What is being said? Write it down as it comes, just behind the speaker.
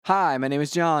Hi, my name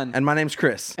is John. And my name's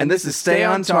Chris. And this is Stay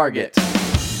on Target.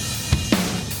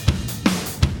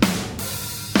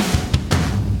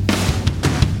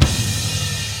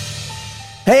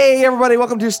 Hey, everybody,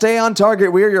 welcome to Stay on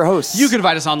Target. We are your hosts. You can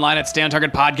find us online at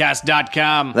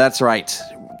stayontargetpodcast.com. That's right.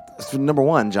 Number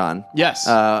one, John. Yes.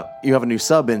 You have a new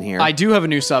sub in here. I do have a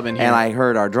new sub in here. And I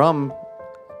heard our drum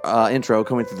intro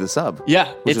coming through the sub.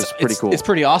 Yeah. Which is pretty cool. It's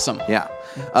pretty awesome. Yeah.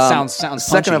 Sounds Second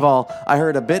punchy. of all, I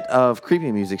heard a bit of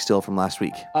creepy music still from last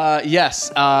week.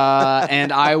 Yes.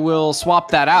 And I will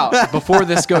swap that out before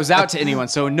this goes out to anyone,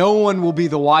 so no one will be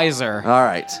the wiser. All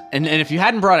right. And if you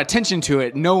hadn't brought attention to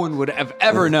it, no one would have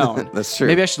ever known. That's true.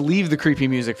 Maybe I should leave the creepy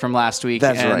music from last week.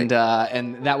 That's right.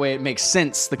 And that way it makes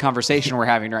sense, the conversation we're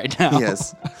having right now.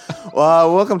 Yes.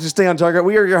 Welcome to Stay on Target.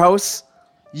 We are your hosts.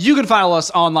 You can follow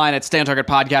us online at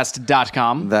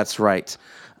stayontargetpodcast.com. That's right.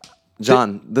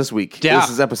 John, this week. Yeah. This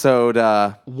is episode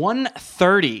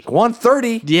 130.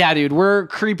 130. Yeah, dude, we're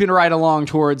creeping right along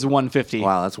towards 150.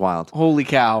 Wow, that's wild. Holy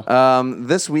cow.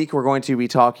 This week we're going to be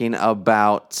talking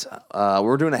about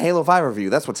we're doing a Halo 5 review.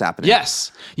 That's what's happening.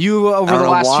 Yes. You, over I don't the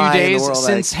know last why few in the days, world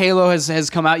since Halo has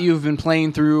come out, you've been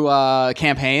playing through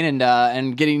campaign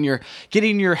and getting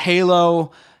your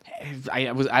Halo.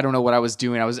 I don't know what I was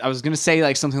doing. I was gonna say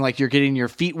like something like you're getting your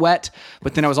feet wet,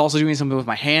 but then I was also doing something with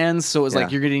my hands. So it was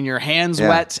like you're getting your hands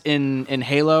wet in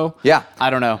Halo. Yeah.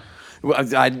 I don't know.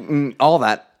 All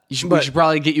that. We should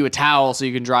probably get you a towel so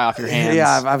you can dry off your hands.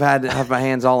 Yeah, I've have my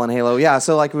hands all in Halo. Yeah,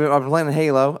 so like I've been playing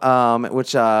Halo,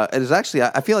 which it is actually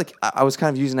I feel like I was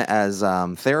kind of using it as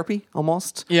therapy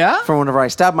almost. Yeah? From whenever I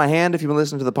stabbed my hand. If you've been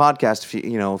listening to the podcast,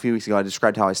 a few weeks ago, I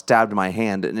described how I stabbed my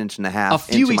hand an inch and a half.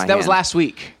 A few weeks. That was hand. last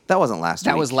week. That wasn't last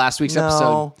week. That was last week's No.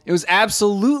 episode. It was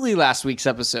absolutely last week's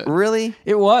episode. Really?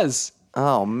 It was.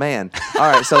 Oh, man. All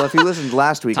right, so if you listened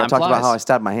last week, I Time talked about flies. how I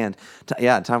stabbed my hand.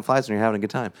 Time flies when you're having a good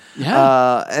time.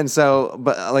 Yeah. And so,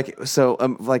 like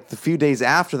the few days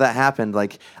after that happened,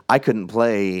 like I couldn't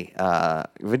play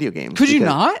video games. Could you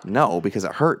because- not? No, because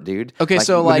it hurt, dude. Okay, like,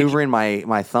 so, like- maneuvering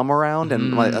my thumb around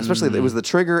and especially it was the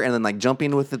trigger and then like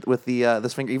jumping with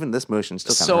this finger, even this motion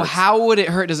still kind of So hurts. how would it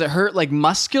hurt? Does it hurt like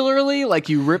muscularly? Like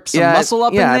you rip some muscle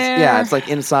up in there? It's like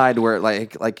inside where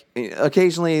like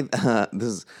occasionally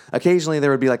occasionally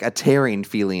there would be like a tearing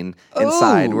feeling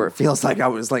inside Oh. where it feels like I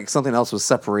was like something else was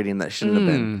separating that shouldn't have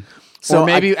been. Or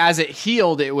maybe as it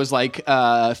healed, it was like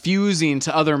fusing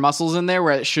to other muscles in there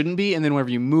where it shouldn't be, and then whenever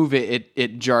you move it,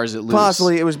 it jars it loose.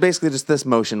 Possibly, it was basically just this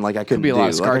motion. Like I couldn't be a do. lot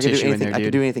of scar Like, I could do tissue in anything. there, I could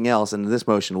dude. do anything else, and this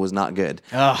motion was not good.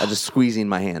 Ugh. Just squeezing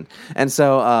my hand, and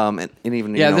so and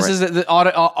even Yeah, this is the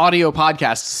audio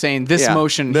podcast saying this Yeah,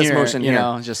 motion this here. motion you here.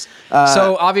 know, just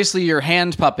so obviously your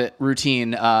hand puppet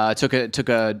routine took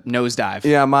a nosedive.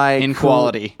 Yeah, my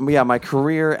quality. Yeah, my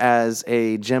career as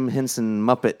a Jim Henson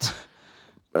Muppet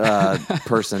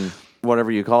person, whatever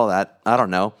you call that, I don't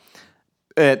know.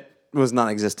 It was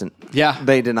non-existent. Yeah.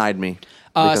 They denied me.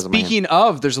 because of my hand. Speaking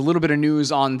of, there's a little bit of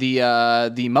news on the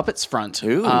Muppets front.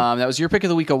 Ooh. That was your pick of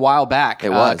the week a while back. It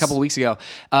was. A couple of weeks ago.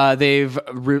 They've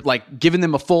given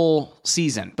them a full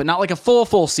season, but not like a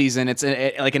full season. It's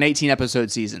like an 18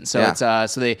 episode season. So Yeah.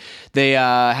 it's they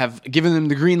have given them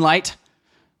the green light.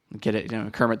 Get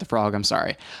it, Kermit the Frog. I'm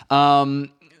sorry.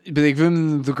 But they've given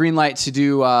them the green light to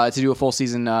do a full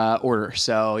season order.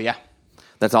 So yeah.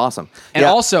 That's awesome. And Yeah.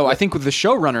 also, I think with the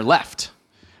showrunner left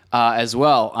as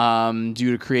well,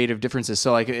 due to creative differences.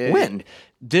 So When?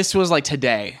 This was like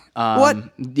today. What?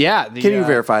 Yeah. Can you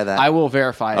verify that? I will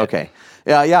verify it. Okay.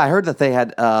 Yeah, I heard that they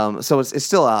had. So it's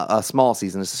still a small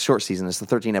season. It's a short season. It's a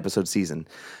 13 episode season.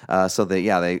 So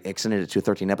they extended it to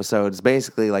 13 episodes.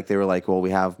 Basically, like they were like, well, we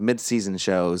have mid season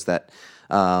shows that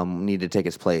need to take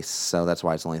its place. So that's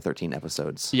why it's only 13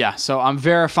 episodes. Yeah. So I'm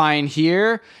verifying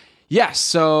here. Yes.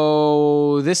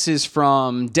 So this is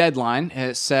from Deadline.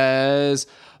 It says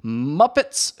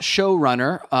Muppets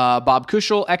showrunner Bob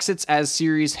Cushel exits as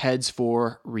series heads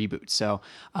for reboot. So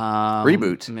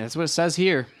Reboot? That's what it says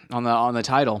here on the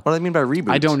title. What do they mean by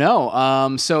reboot? I don't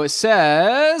know. So it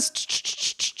says.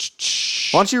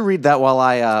 Why don't you read that while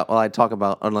I talk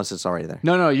about, unless it's already there.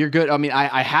 No, you're good. I mean,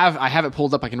 I have it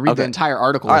pulled up. I can read the Okay. entire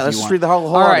article. All right, if let's you just want. read the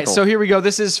whole All right, article. so here we go.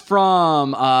 This is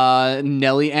from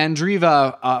Nelly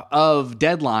Andreeva of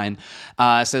Deadline.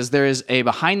 Says there is a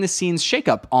behind-the-scenes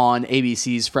shakeup on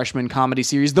ABC's freshman comedy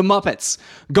series, The Muppets.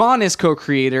 Gone is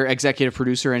co-creator, executive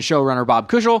producer, and showrunner Bob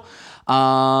Cushel.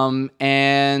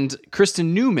 And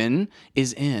Kristen Newman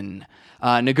is in.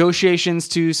 Negotiations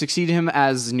to succeed him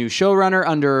as new showrunner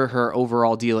under her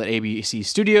overall deal at ABC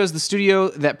Studios, the studio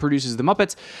that produces The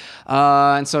Muppets.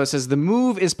 And so it says the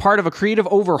move is part of a creative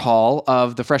overhaul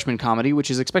of the freshman comedy, which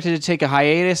is expected to take a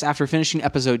hiatus after finishing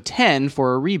episode 10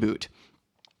 for a reboot.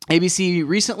 ABC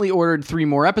recently ordered 3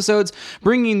 more episodes,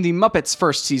 bringing the Muppets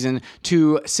first season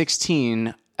to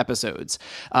 16 episodes,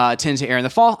 10 to air in the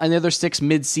fall, and the other 6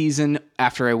 mid-season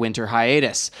after a winter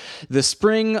hiatus. The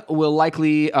spring run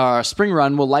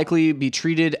will likely be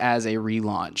treated as a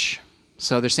relaunch.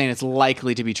 So they're saying it's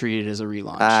likely to be treated as a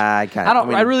relaunch.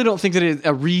 I really don't think that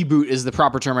a reboot is the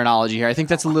proper terminology here. I think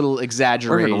that's a little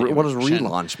exaggerated. What does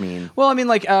relaunch mean? Well, I mean,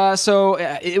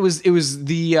 it was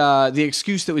the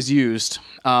excuse that was used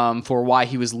for why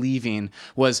he was leaving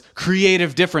was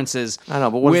creative differences. I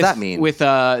know, but what does that mean? With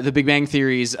the Big Bang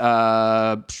Theory's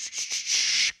Bill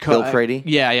Prady?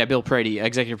 Yeah, Bill Prady,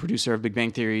 executive producer of Big Bang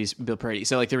Theory's Bill Prady.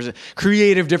 So there was a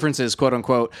creative differences, quote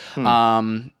unquote.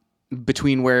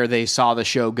 Between where they saw the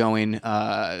show going,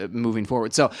 moving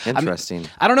forward. So interesting.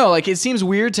 I don't know. It seems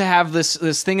weird to have this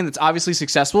thing that's obviously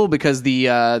successful because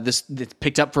it's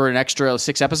picked up for an extra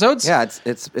 6 episodes. Yeah,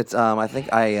 it's. I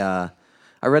think I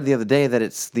read the other day that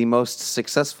it's the most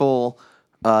successful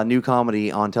new comedy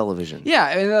on television.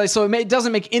 Yeah, so it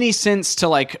doesn't make any sense to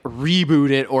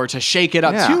reboot it or to shake it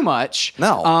up too much.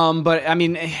 No. But I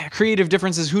mean, creative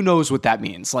differences. Who knows what that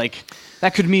means?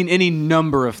 That could mean any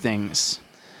number of things.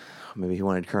 Maybe he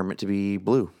wanted Kermit to be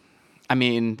blue. I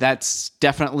mean, that's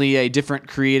definitely a different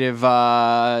creative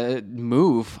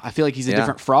move. I feel like he's a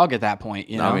different frog at that point.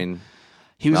 You know, I mean,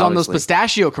 he was on those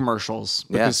pistachio commercials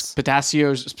because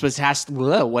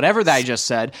whatever that I just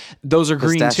said, those are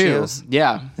green too.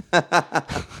 Yeah.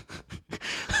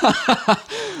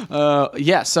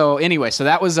 Yeah. So anyway,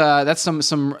 that's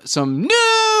some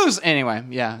news. Anyway,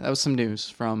 yeah, that was some news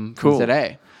from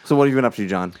today. So what have you been up to,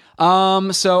 John?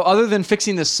 So other than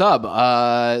fixing the sub,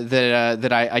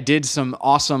 that I did some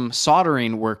awesome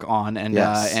soldering work on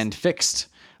and fixed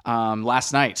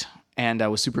last night, and I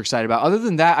was super excited about. Other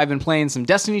than that, I've been playing some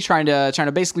Destiny, trying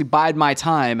to basically bide my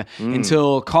time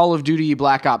until Call of Duty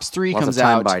Black Ops 3 comes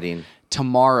out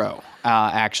tomorrow.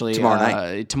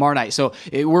 Tomorrow night. So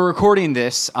we're recording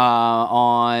this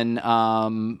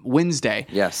on Wednesday.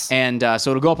 Yes, and so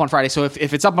it'll go up on Friday. So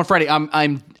if it's up on Friday,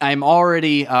 I'm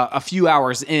already a few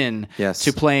hours in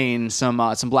to playing some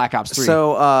Black Ops 3.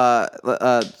 So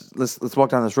let's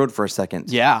walk down this road for a second.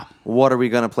 Yeah, what are we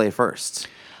gonna play first?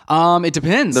 It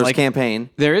depends. There's campaign.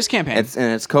 There is campaign.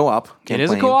 It's co-op. It is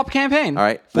a co-op campaign. All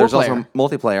right. There's also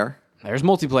multiplayer. There's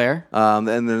multiplayer. And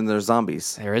then there's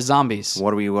zombies. There is zombies.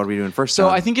 What are we doing first? So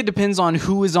I think it depends on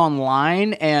who is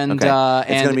online, and it's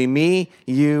going to be me,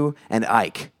 you, and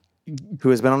Ike,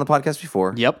 who has been on the podcast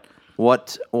before. Yep.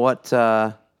 What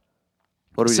do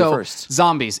we do first?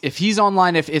 Zombies. If he's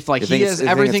online, if he has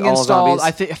everything installed,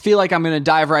 I feel like I'm going to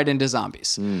dive right into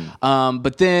zombies.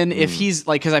 But then if he's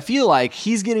because I feel like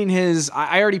he's getting his.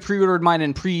 I already pre-ordered mine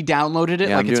and pre-downloaded it.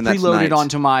 Yeah, it's preloaded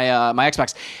onto my my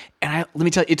Xbox. And let me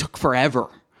tell you, it took forever.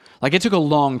 It took a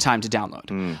long time to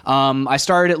download. I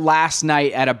started it last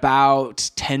night at about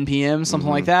 10 p.m., something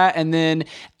like that. And then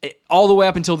all the way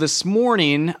up until this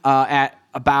morning at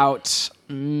about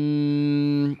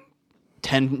 10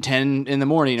 in the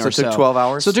morning or so. So it took 12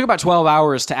 hours? So it took about 12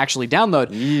 hours to actually download.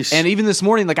 Yeesh. And even this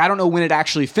morning, I don't know when it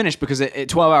actually finished because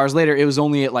 12 hours later, it was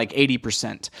only at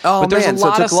 80%. Oh, but there's man, a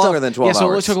lot so it of took longer than 12 hours. Yeah, so it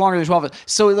hours. took longer than 12 hours.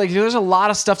 So there's a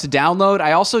lot of stuff to download.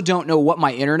 I also don't know what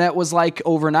my internet was like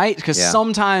overnight because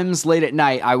sometimes late at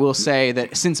night, I will say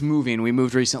that since moving, we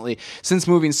moved recently,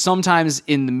 sometimes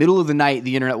in the middle of the night,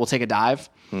 the internet will take a dive.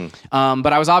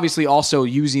 But I was obviously also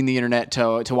using the internet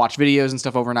to watch videos and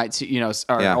stuff overnight,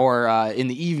 or in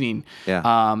the evening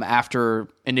after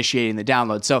initiating the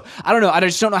download. So I don't know. I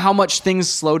just don't know how much things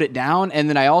slowed it down, and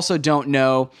then I also don't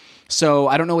know. So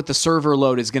I don't know what the server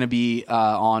load is going to be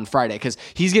on Friday because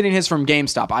he's getting his from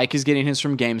GameStop. Ike is getting his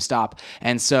from GameStop,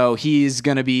 and so he's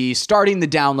going to be starting the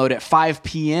download at 5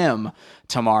 p.m.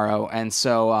 tomorrow. And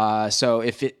so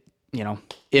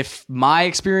if my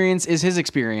experience is his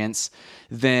experience,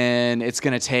 then it's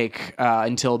going to take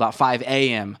until about 5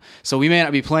 a.m. So we may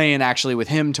not be playing actually with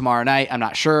him tomorrow night. I'm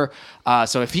not sure.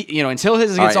 So if he, until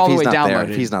his gets all the way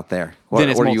downloaded. If he's not there, what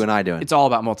are you and I doing? It's all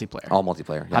about multiplayer. All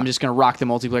multiplayer. Yeah. I'm just going to rock the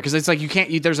multiplayer because it's you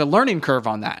can't. There's a learning curve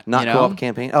on that. Not co-op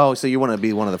campaign. Oh, so you want to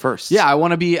be one of the first? Yeah, I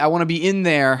want to be in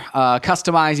there,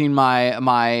 customizing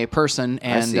my person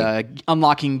and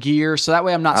unlocking gear, so that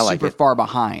way I'm not super far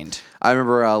behind. I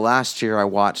remember last year I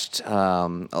watched.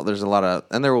 There's a lot of,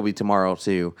 and there will be tomorrow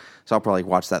too. So I'll probably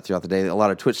watch that throughout the day. A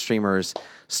lot of Twitch streamers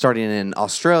starting in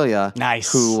Australia,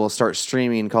 who will start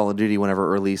streaming Call of Duty whenever it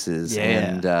releases. Yeah.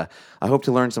 And I hope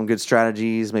to learn some good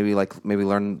strategies. Maybe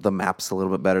learn the maps a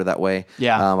little bit better that way.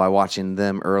 Yeah. By watching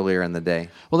them earlier in the day.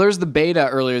 Well, there's the beta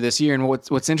earlier this year, and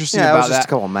what's interesting about it was just that? a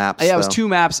couple maps. Yeah, it was 2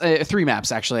 maps, 3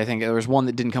 maps actually. I think there was one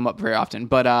that didn't come up very often,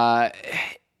 but.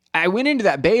 I went into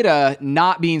that beta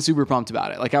not being super pumped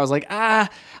about it. Like I was like, I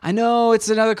know it's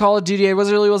another Call of Duty. I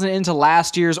wasn't into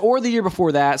last year's or the year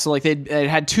before that. So like it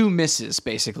had 2 misses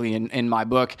basically in my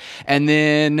book. And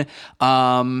then,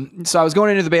 so I was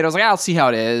going into the beta. I was like, I'll see how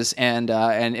it is. And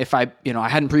if I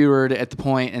hadn't pre-ordered at the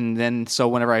point, and then so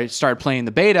whenever I started playing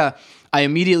the beta, I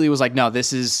immediately was like, no,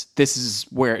 this is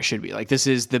where it should be. Like this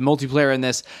is the multiplayer in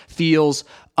this feels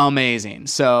amazing.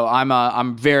 So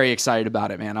I'm very excited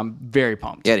about it, man. I'm very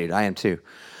pumped. Yeah, dude, I am too.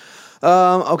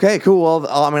 Okay, cool. Well,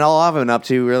 I mean, all I've been up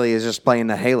to really is just playing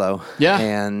the Halo. Yeah.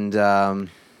 And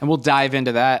we'll dive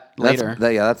into that later.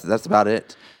 That's about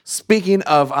it. Speaking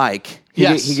of Ike,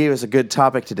 he gave us a good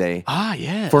topic today.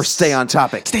 Yes. For Stay on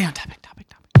Topic. Stay on topic.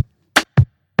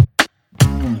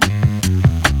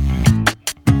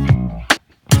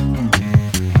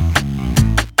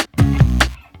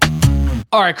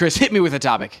 All right, Chris, hit me with a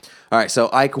topic. All right, so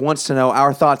Ike wants to know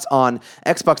our thoughts on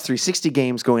Xbox 360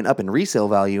 games going up in resale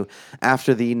value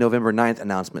after the November 9th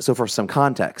announcement. So for some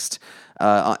context,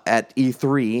 at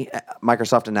E3,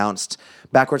 Microsoft announced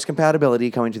backwards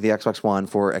compatibility coming to the Xbox One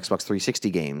for Xbox 360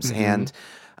 games. Mm-hmm. And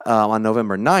on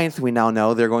November 9th, we now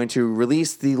know they're going to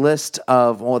release the list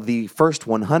of the first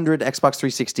 100 Xbox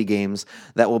 360 games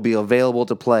that will be available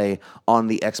to play on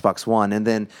the Xbox One. And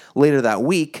then later that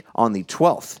week, on the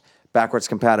 12th, backwards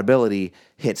compatibility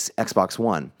hits Xbox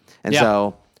One. And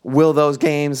so will those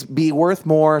games be worth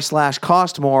more /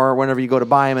 cost more whenever you go to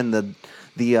buy them in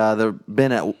the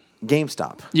bin at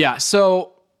GameStop? Yeah.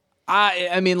 So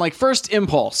I mean, like, first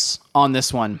impulse on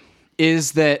this one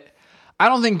is that I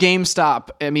don't think GameStop,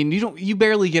 I mean, you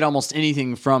barely get almost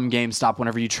anything from GameStop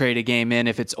whenever you trade a game in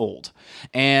if it's old.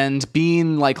 And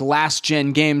being like last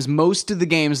gen games, most of the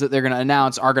games that they're going to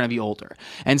announce are going to be older.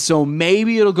 And so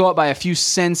maybe it'll go up by a few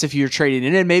cents if you're trading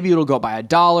it in. Maybe it'll go up by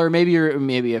 $1,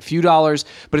 maybe a few dollars,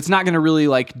 but it's not going to really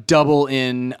like double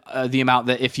in the amount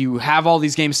that if you have all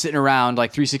these games sitting around,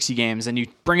 like 360 games, and you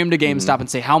bring them to GameStop and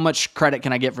say, how much credit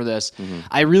can I get for this?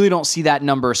 I really don't see that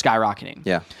number skyrocketing.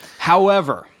 Yeah.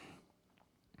 However,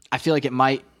 I feel like it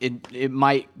might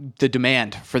the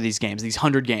demand for these games, these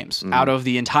 100 games out of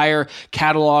the entire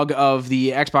catalog of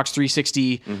the Xbox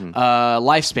 360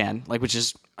 lifespan, like, which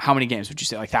is how many games would you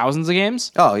say? Like thousands of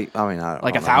games? Oh, I mean, I don't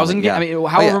like know. 1,000 games. I mean,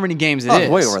 however many games it is.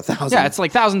 Way over 1,000. Yeah, it's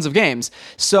like thousands of games.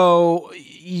 So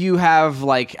you have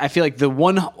like, I feel like the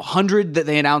 100 that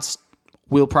they announced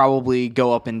will probably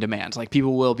go up in demand. Like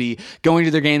people will be going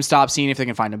to their GameStop, seeing if they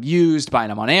can find them used, buying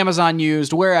them on Amazon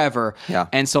used, wherever. Yeah.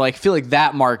 And so like, I feel like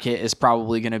that market is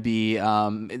probably going to be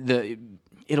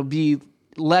it'll be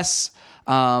less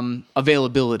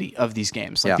availability of these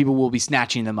games. Like people will be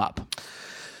snatching them up.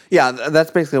 Yeah,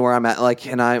 that's basically where I'm at. Like,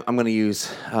 and I'm going to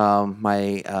use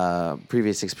my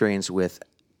previous experience with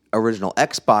original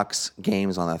Xbox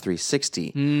games on the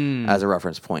 360 as a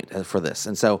reference point for this.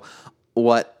 And so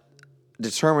what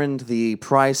determined the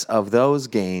price of those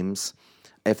games,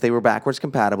 if they were backwards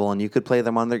compatible and you could play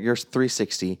them on your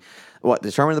 360, what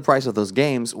determined the price of those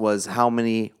games was how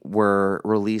many were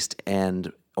released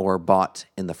and or bought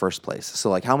in the first place.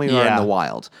 So like how many are in the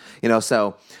wild,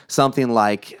 so something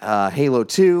like Halo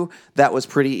 2, that was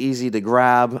pretty easy to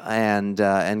grab and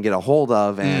get a hold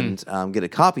of and get a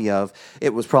copy of.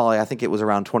 It was probably, I think it was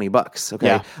around $20. Okay.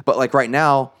 Yeah. But like right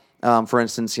now, for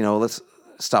instance, let's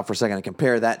stop for a second and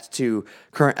compare that to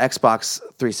current Xbox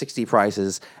 360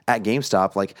 prices at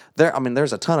GameStop. Like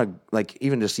there's a ton of like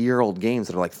even just year-old games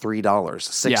that are like $3,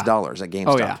 $6 at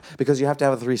GameStop because you have to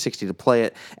have a 360 to play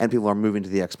it, and people are moving to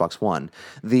the Xbox One.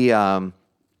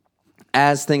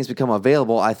 As things become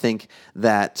available, I think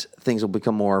that things will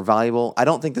become more valuable. I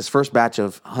don't think this first batch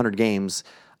of 100 games,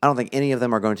 I don't think any of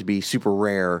them are going to be super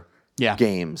rare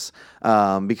games,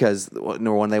 because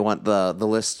number one, they want the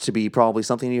list to be probably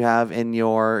something you have in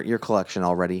your collection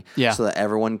already, so that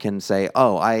everyone can say,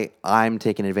 "Oh, I'm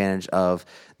taking advantage of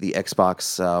the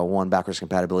Xbox One backwards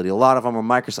compatibility." A lot of them are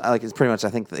Microsoft. Like it's pretty much,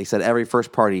 I think they said every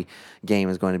first party game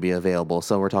is going to be available.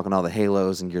 So we're talking all the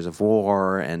Halos and Gears of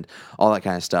War and all that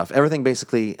kind of stuff. Everything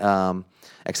basically.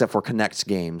 Except for Kinect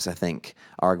games, I think,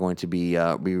 are going to be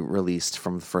released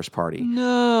from the first party.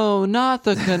 No, not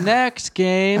the Kinect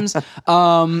games.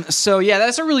 So yeah,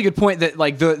 that's a really good point. That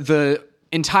like the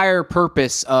entire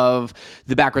purpose of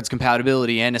the backwards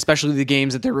compatibility, and especially the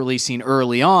games that they're releasing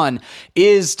early on,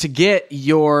 is to get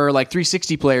your like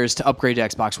 360 players to upgrade to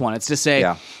Xbox One. It's to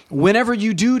say, whenever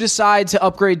you do decide to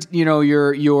upgrade,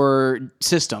 your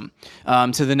system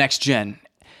to the next gen,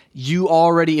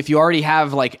 if you already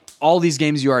have like all these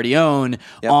games you already own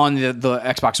Yep. on the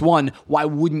Xbox One, why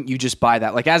wouldn't you just buy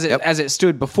that? Like as it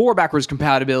stood before backwards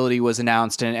compatibility was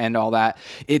announced and all that,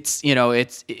 it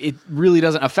really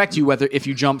doesn't affect you whether if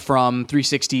you jump from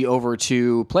 360 over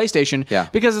to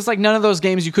PlayStation, because it's like none of those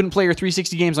games you couldn't play your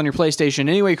 360 games on your PlayStation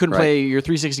anyway. You couldn't play your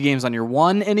 360 games on your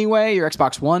One anyway, your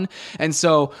Xbox One, and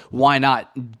so why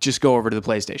not just go over to the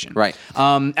PlayStation? Right.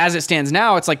 As it stands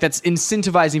now, it's like that's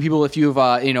incentivizing people. If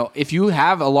if you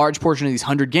have a large portion of these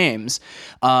 100 games,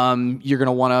 you're going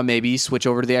to want to maybe switch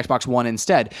over to the Xbox One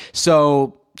instead.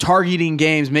 So targeting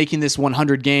games, making this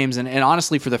 100 games, and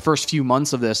honestly, for the first few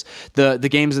months of this, the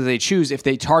games that they choose, if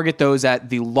they target those at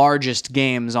the largest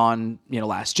games on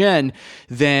last gen,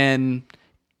 then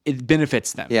it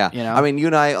benefits them. Yeah. I mean, you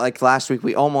and I, like last week,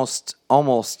 we almost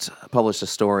published a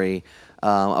story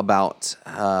about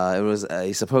it was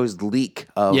a supposed leak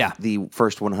of the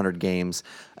first 100 games,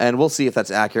 and we'll see if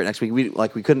that's accurate next week. We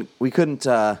couldn't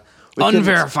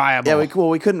unverifiable.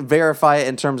 We couldn't verify it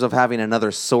in terms of having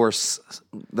another source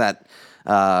that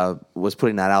was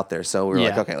putting that out there. So we were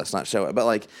like, okay, let's not show it. But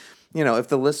like, if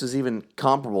the list is even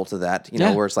comparable to that,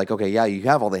 where it's like, okay, yeah, you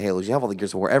have all the Halos, you have all the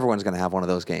Gears of War, everyone's going to have one of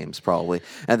those games probably.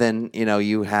 And then,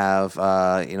 you have,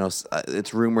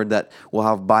 it's rumored that we'll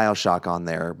have BioShock on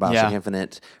there, BioShock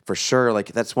Infinite for sure.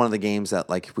 Like that's one of the games that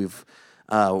like we've,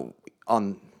 on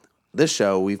this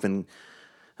show, we've been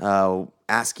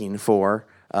asking for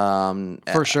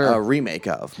sure a remake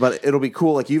of, but it'll be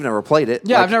cool. Like you've never played it.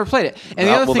 Yeah, like, I've never played it. And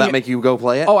the other will thing, that make you go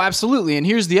play it? Oh, absolutely. And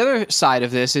here's the other side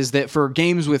of this is that for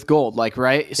games with gold, like,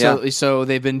 right? So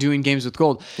they've been doing games with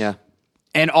gold. Yeah.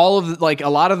 And all of a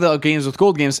lot of the games with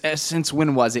gold games, since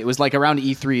when was it? It was like around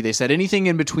E3. They said anything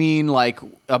in between like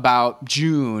about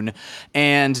June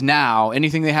and now,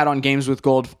 anything they had on games with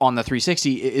gold on the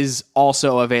 360 is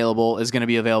also available, is going to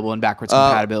be available in backwards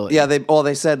compatibility. Yeah,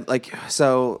 they said like,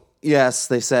 so yes,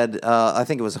 they said, I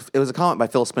think it was a comment by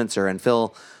Phil Spencer, and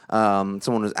Phil,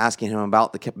 someone was asking him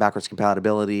about the backwards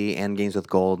compatibility and games with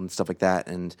gold and stuff like that.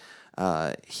 And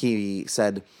he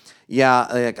said, yeah,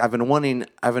 like I've been wanting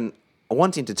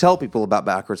to tell people about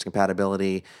backwards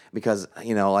compatibility because,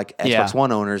 like Xbox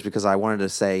One owners, because I wanted to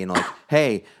say, like,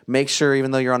 hey, make sure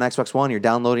even though you're on Xbox One, you're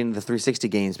downloading the 360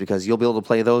 games because you'll be able to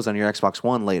play those on your Xbox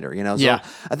One later, So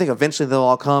I think eventually they'll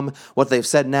all come. What they've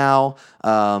said now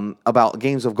about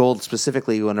Games of Gold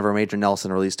specifically, whenever Major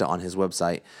Nelson released it on his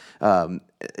website,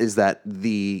 is that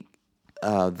the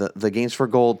Games for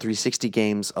Gold 360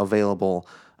 games available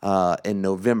in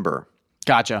November.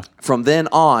 Gotcha. From then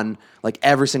on, like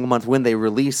every single month when they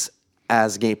release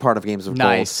as part of Games of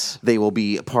Gold, they will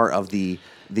be part of the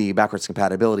backwards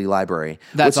compatibility library.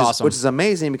 That's awesome. Which is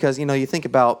amazing because, you think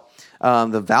about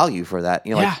the value for that.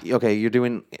 Like, okay,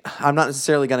 I'm not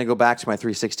necessarily going to go back to my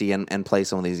 360 and play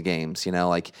some of these games,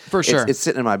 like. For sure. It's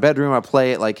sitting in my bedroom. I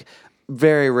play it like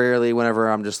very rarely whenever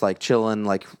I'm just like chilling,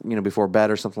 like, before bed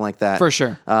or something like that. For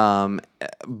sure.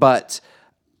 But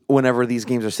whenever these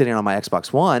games are sitting on my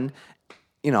Xbox One,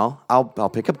 I'll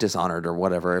pick up Dishonored or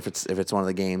whatever if it's one of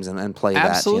the games and play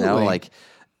Absolutely. that. Like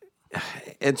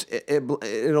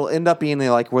it'll end up being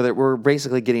like where we're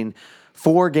basically getting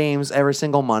 4 games every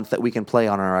single month that we can play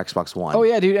on our Xbox One. Oh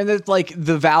yeah, dude, and it's like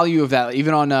the value of that,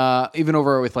 even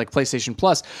over with like PlayStation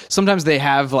Plus. Sometimes they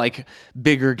have like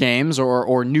bigger games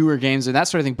or newer games and that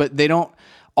sort of thing, but they don't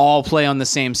all play on the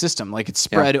same system. Like it's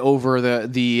spread over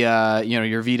the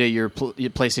your Vita, your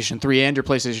PlayStation 3 and your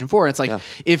PlayStation 4. It's like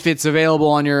if it's available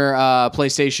on your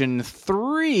PlayStation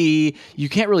 3, you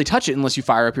can't really touch it unless you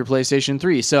fire up your PlayStation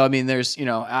 3. So I mean, there's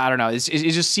I don't know. It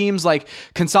just seems like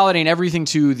consolidating everything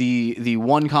to the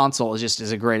one console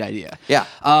is a great idea. Yeah.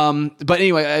 But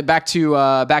anyway, back to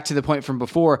the point from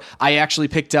before. I actually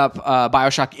picked up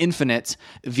BioShock Infinite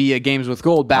via Games with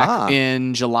Gold back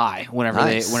in July whenever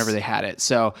they had it.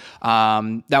 So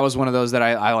that was one of those that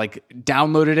I like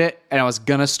downloaded it and I was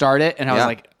gonna start it and I was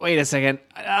like, wait a second,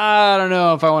 I don't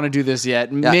know if I want to do this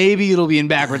yet. Maybe it'll be in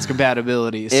backwards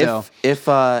compatibility. So if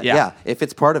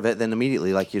it's part of it, then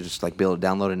immediately like you just like be able to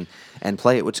download and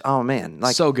play it. Which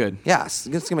like so good. Yes,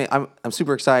 it's gonna be. I'm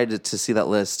super excited to see that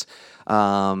list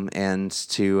and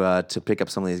to pick up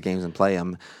some of these games and play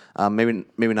them. Maybe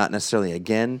not necessarily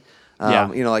again.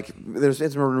 Like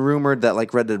it's rumored that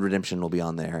like Red Dead Redemption will be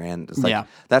on there, and it's like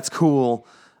that's cool.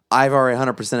 I've already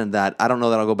 100%ed that. I don't know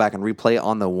that I'll go back and replay it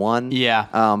on the one.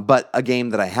 Yeah. But a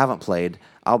game that I haven't played,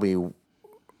 I'll be really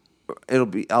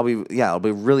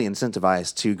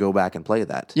incentivized to go back and play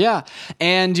that. Yeah,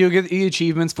 and you'll get the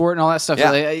achievements for it and all that stuff.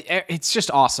 Yeah. It's just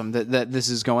awesome that this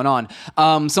is going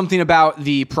on. Something about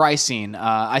the pricing.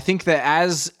 I think that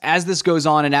as this goes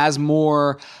on and as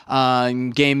more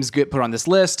games get put on this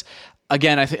list,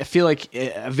 again, I feel like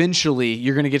eventually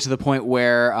you're going to get to the point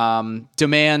where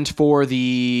demand for the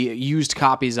used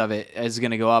copies of it is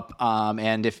going to go up.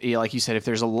 And if, like you said, if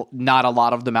there's not a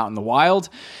lot of them out in the wild,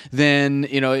 then,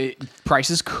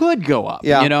 prices could go up,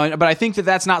 but I think that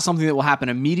that's not something that will happen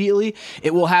immediately.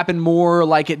 It will happen more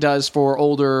like it does for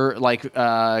older, like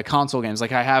console games.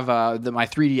 Like I have my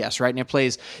 3DS, right? And it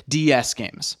plays DS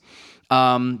games.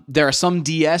 There are some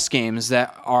DS games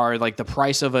that are like the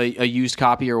price of a used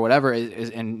copy or whatever,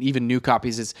 and even new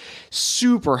copies is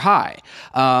super high.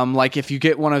 Like if you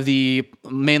get one of the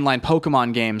mainline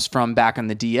Pokemon games from back on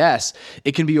the DS,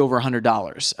 it can be over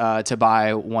 $100 to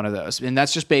buy one of those. And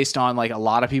that's just based on like a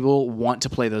lot of people want to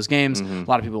play those games. A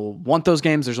lot of people want those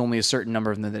games. There's only a certain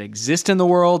number of them that exist in the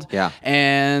world. Yeah.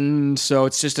 And so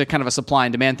it's just a kind of a supply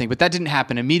and demand thing, but that didn't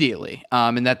happen immediately.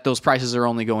 And that those prices are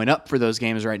only going up for those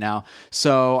games right now.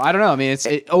 So I don't know. I mean,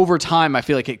 over time, I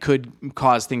feel like it could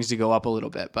cause things to go up a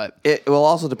little bit, but it will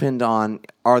also depend on,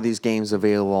 are these games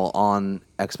available on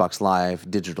Xbox Live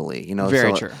digitally?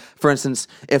 Very true. For instance,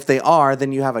 if they are,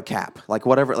 then you have a cap. Like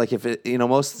whatever, like if it,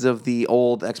 most of the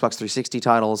old Xbox 360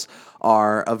 titles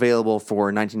are available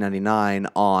for $19.99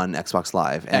 on Xbox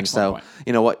Live, and Excellent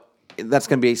point. What. That's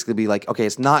going to basically be like, okay,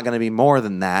 it's not going to be more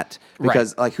than that,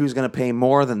 because like who's going to pay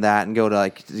more than that and go to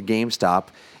like GameStop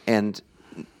and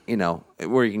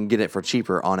where you can get it for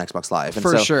cheaper on Xbox Live. And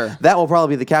for so sure. That will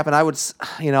probably be the cap. And I would,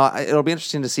 it'll be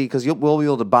interesting to see, because we'll be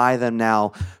able to buy them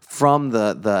now from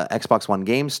the Xbox One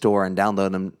game store and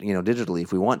download them, digitally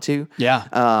if we want to.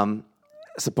 Yeah.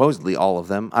 Supposedly all of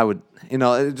them. I would,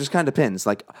 it just kind of depends.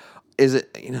 Like, is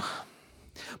it,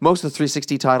 most of the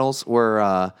 360 titles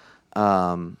were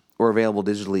available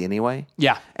digitally anyway.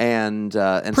 Yeah. And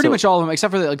pretty much all of them,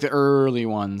 except for the early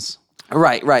ones.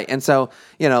 Right. And so,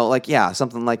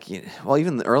 something like,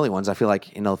 even the early ones, I feel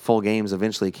like, full games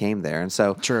eventually came there. And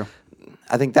so, True.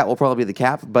 I think that will probably be the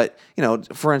cap. But,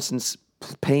 for instance,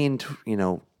 paying,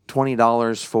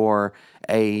 $20 for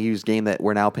a used game that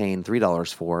we're now paying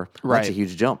 $3 for, that's a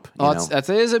huge jump. That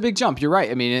is a big jump. You're right.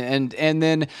 I mean, and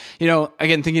then,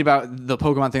 again, thinking about the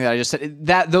Pokemon thing that I just said,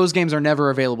 that those games are never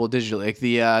available digitally. Like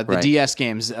the DS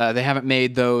games, they haven't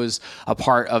made those a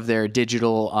part of their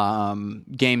digital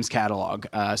games catalog.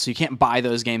 So you can't buy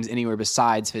those games anywhere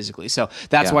besides physically. So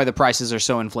that's why the prices are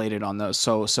so inflated on those,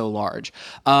 so large.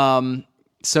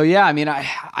 So yeah, I mean,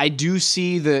 I do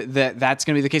see that's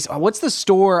going to be the case. What's the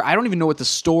store? I don't even know what the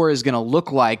store is going to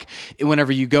look like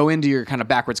whenever you go into your kind of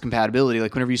backwards compatibility.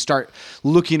 Like whenever you start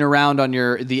looking around on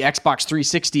the Xbox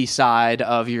 360 side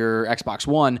of your Xbox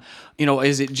One,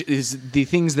 is the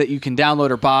things that you can download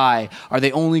or buy, are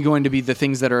they only going to be the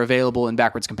things that are available in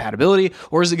backwards compatibility,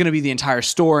 or is it going to be the entire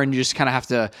store and you just kind of have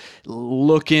to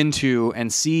look into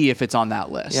and see if it's on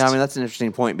that list? Yeah, I mean, that's an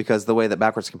interesting point, because the way that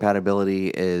backwards compatibility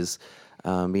is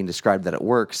being described that it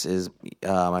works is,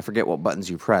 I forget what buttons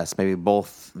you press, maybe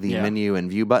both the menu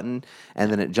and view button,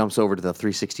 and then it jumps over to the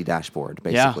 360 dashboard,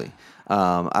 basically.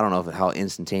 Yeah. I don't know how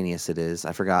instantaneous it is.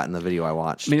 I forgot in the video I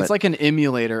watched. I mean, it's like an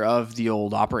emulator of the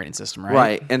old operating system, right?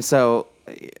 Right. And so,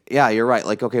 yeah, you're right.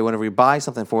 Like, okay, whenever you buy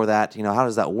something for that, how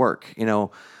does that work?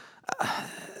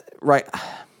 Right.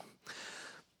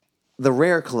 The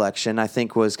Rare collection, I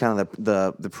think, was kind of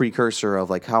the precursor of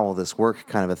like how will this work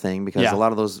kind of a thing, because a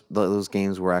lot of those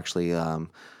games were actually you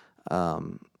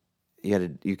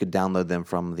could download them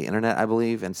from the internet, I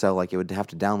believe, and so like it would have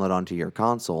to download onto your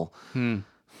console.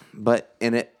 But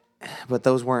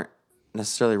those weren't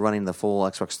necessarily running the full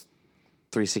Xbox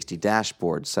 360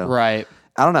 dashboard. So right.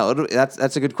 I don't know.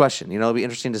 That's a good question. It'll be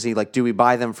interesting to see, like, do we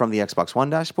buy them from the Xbox One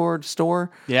dashboard store,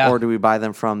 or do we buy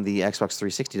them from the Xbox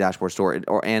 360 dashboard store,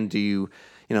 and do you,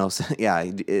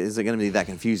 is it going to be that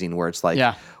confusing where it's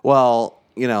like, well,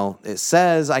 it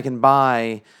says I can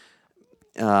buy,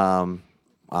 I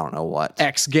don't know what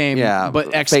X game,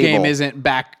 but X Fable. game isn't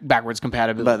backwards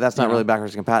compatible. But that's not really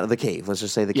backwards compatible. The Cave, let's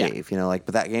just say the Cave, but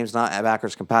that game's not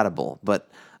backwards compatible. But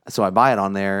so I buy it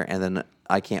on there, and then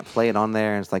I can't play it on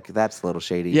there, and it's like, that's a little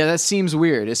shady. Yeah, that seems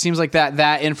weird. It seems like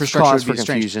that infrastructure would be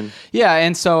confusion. Strange. Yeah,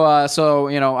 and so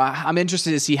I'm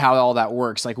interested to see how all that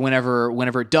works. Like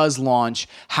whenever it does launch,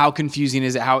 how confusing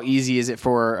is it? How easy is it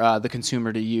for the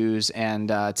consumer to use and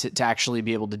to actually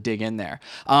be able to dig in there?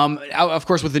 Of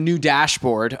course, with the new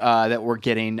dashboard that we're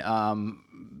getting.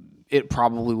 It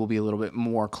probably will be a little bit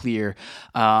more clear.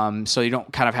 So you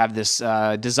don't kind of have this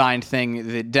designed thing.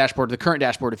 The current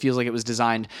dashboard, it feels like it was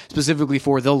designed specifically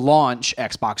for the launch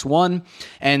Xbox One.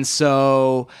 And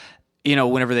so,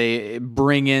 whenever they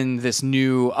bring in this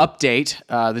new update,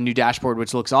 the new dashboard,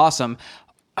 which looks awesome,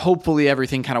 hopefully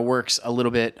everything kind of works a little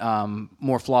bit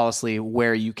more flawlessly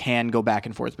where you can go back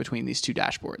and forth between these two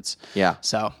dashboards. Yeah.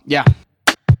 So, yeah.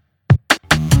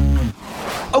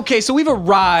 Okay, so we've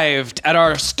arrived at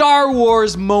our Star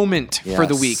Wars moment for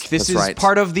the Yes, week. This that's is right.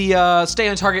 part of the Stay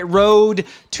on Target road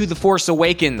to The Force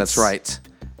Awakens. That's right.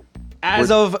 As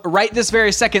of right this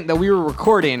very second that we were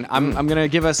recording, I'm going to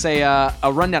give us a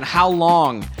rundown how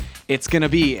long it's going to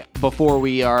be before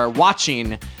we are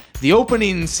watching the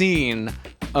opening scene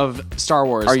of Star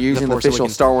Wars. Are you using the Force official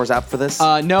Awakens. Star Wars app for this?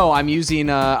 No, I'm using.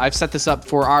 I've set this up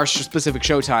for our specific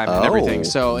showtime and everything.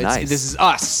 So nice. this is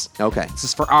us. Okay. This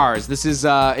is for ours. This is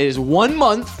it is 1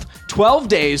 month, 12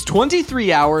 days,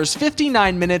 23 hours,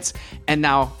 59 minutes, and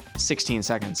now 16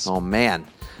 seconds. Oh man,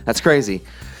 that's crazy.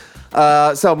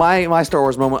 So my Star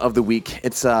Wars moment of the week.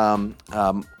 It's one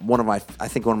of my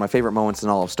favorite moments in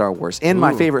all of Star Wars. In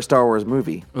my favorite Star Wars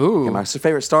movie. Ooh. Okay, my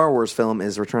favorite Star Wars film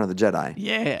is Return of the Jedi.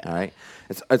 Yeah. All right.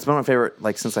 It's been my favorite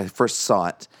like since I first saw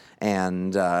it.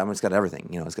 And it's got everything.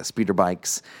 You know, it's got speeder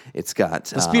bikes. It's got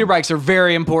The speeder bikes are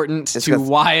very important to got-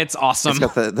 why it's awesome. It's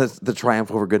got the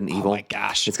triumph over good and evil. Oh my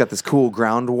gosh. It's got this cool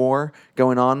ground war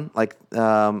going on. Like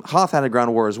Hoth had a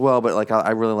ground war as well, but like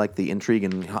I really like the intrigue,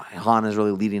 and Han is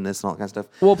really leading this and all that kind of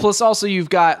stuff. Well, plus also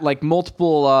you've got like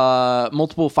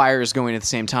multiple fires going at the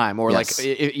same time, or Yes.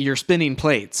 like you're spinning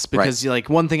plates because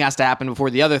like one thing has to happen before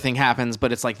the other thing happens,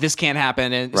 but it's like this can't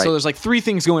happen, and Right. so there's like three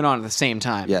things going on at the same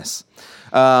time. Yes.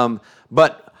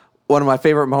 But one of my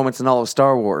favorite moments in all of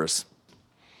Star Wars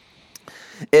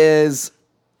is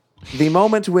the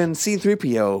moment when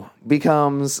C-3PO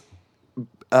becomes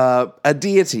a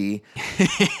deity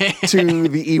to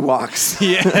the Ewoks.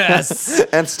 Yes.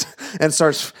 and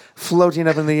starts floating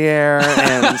up in the air,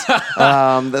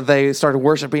 and they start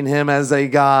worshiping him as a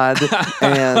god,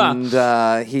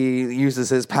 and he uses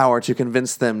his power to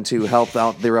convince them to help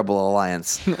out the Rebel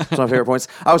Alliance. That's one of my favorite points.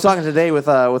 I was talking today with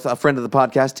a friend of the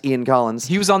podcast, Ian Collins.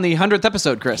 He was on the 100th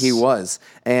episode, Chris. He was,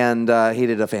 and he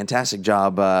did a fantastic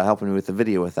job helping me with the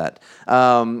video with that.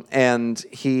 And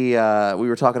we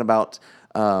were talking about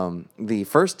the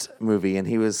first movie, and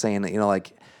he was saying that, you know,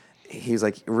 like, he's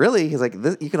like, really? He's like,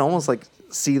 this, you can almost like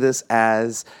see this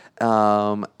as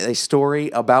a story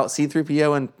about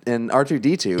C-3PO and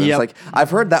R2-D2. It's Yep. like, I've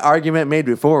heard that argument made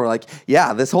before. Like,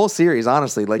 yeah, this whole series,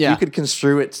 honestly, like Yeah. you could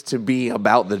construe it to be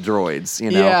about the droids,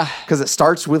 you know, Yeah. because it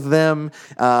starts with them.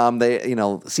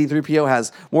 C-3PO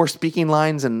has more speaking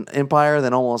lines in Empire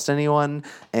than almost anyone,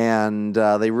 and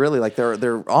they really like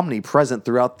they're omnipresent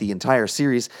throughout the entire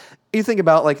series. You think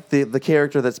about like the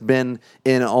character that's been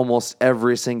in almost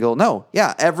every single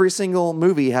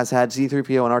movie has had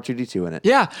C-3PO and R2-D2 in it.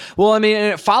 Yeah. Well, I mean,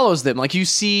 and it follows them. Like you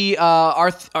see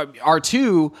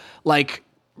R2 like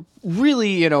really,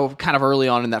 you know, kind of early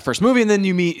on in that first movie, and then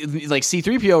you meet like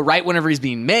C-3PO right whenever he's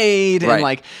being made, and Right.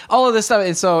 like all of this stuff.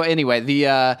 And so anyway,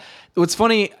 what's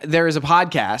funny, there is a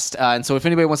podcast, and so if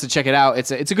anybody wants to check it out,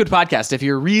 it's a good podcast. If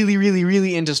you're really, really,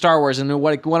 really into Star Wars and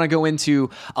want to go into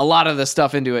a lot of the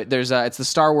stuff into it, it's the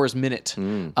Star Wars Minute.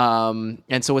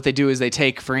 And so what they do is they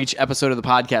take, for each episode of the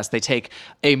podcast, they take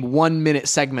a 1 minute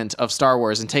segment of Star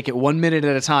Wars and take it 1 minute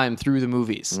at a time through the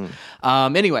movies.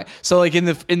 Anyway, so like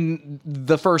in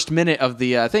the first minute of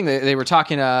the thing, they were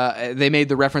talking, they made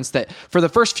the reference that for the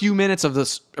first few minutes of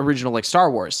this original like Star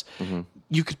Wars,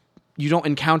 you don't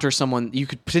encounter someone, you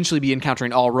could potentially be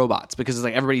encountering all robots, because it's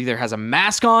like everybody either has a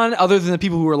mask on, other than the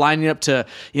people who are lining up to,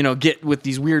 you know, get with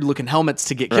these weird looking helmets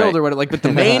to get killed Right. or whatever. Like, but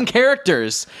the main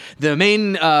characters, the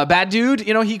main bad dude,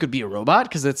 you know, he could be a robot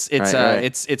because it's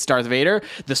Darth Vader.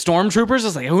 The stormtroopers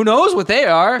is like, who knows what they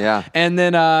are? Yeah. And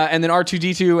then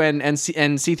R2-D2 and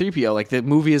C-3PO, like the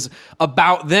movie is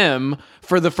about them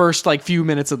for the first like few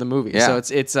minutes of the movie. Yeah.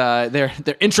 So they're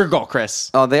integral, Chris.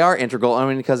 Oh, they are integral. I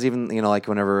mean, because even, you know, like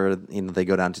whenever, you know, they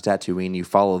go down to Tatooine, you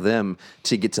follow them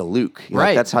to get to Luke. You know, like,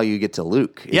 Right. that's how you get to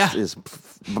Luke. Is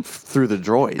through the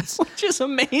droids. Which is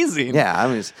amazing. Yeah, I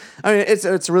mean, it's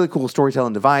a really cool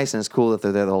storytelling device, and it's cool that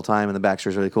they're there the whole time, and the backstory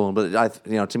is really cool. But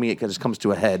to me, it just comes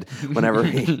to a head whenever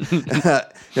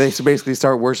they basically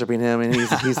start worshiping him, and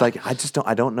he's like,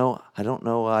 I don't know, I didn't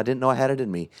know I had it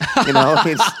in me. You know,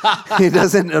 he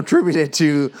doesn't attribute it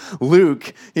to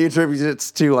Luke. He attributes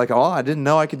it to like, oh, I didn't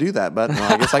know I could do that, but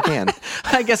well, I guess I can.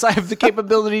 I guess I have the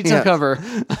capability to Yeah. cover.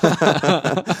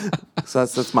 So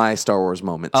that's my Star Wars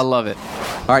moment. I love it.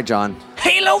 All right, John,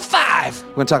 Halo 5.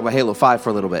 we're gonna talk about Halo 5 for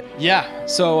a little bit. Yeah.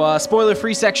 So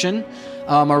spoiler-free section.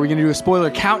 Are we going to do a spoiler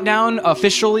countdown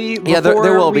officially before Yeah, there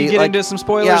will we be, get like- into some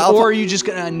spoilers, yeah, I'll or are you just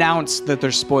going to announce that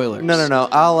there's spoilers? No.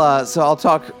 I'll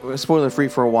talk spoiler free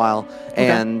for a while,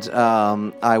 and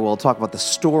I will talk about the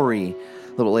story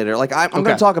a little bit later. Like I'm going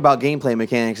Okay. to talk about gameplay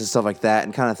mechanics and stuff like that,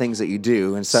 and kind of things that you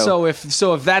do. And So if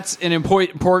that's an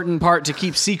important part to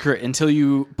keep secret until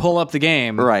you pull up the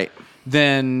game, right.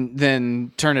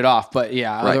 then turn it off. But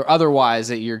yeah, Right. otherwise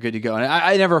that you're good to go. And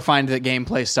I never find that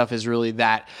gameplay stuff is really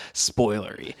that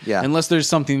spoilery. Yeah. Unless there's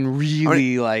something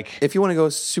really like, If you want to go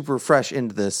super fresh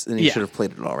into this, then you Yeah. should have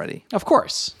played it already. of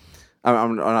course.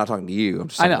 I'm not talking to you. I'm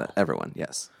just talking to everyone.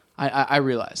 Yes. I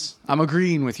realize. I'm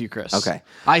agreeing with you, Chris. Okay.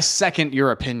 I second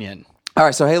your opinion. All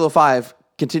right, so Halo 5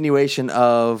 continuation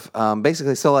of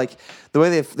basically, so like the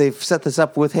way they've set this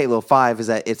up with Halo 5 is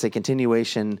that it's a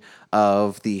continuation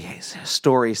of the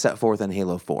story set forth in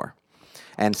Halo 4.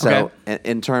 And so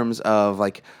in terms of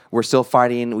like we're still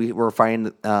fighting, we're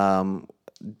fighting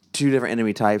two different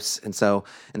enemy types, and so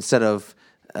instead of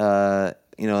like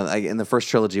in the first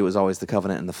trilogy it was always the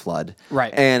Covenant and the Flood.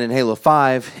 Right. And in Halo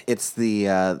 5 it's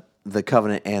the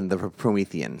Covenant and the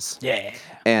Prometheans. Yeah.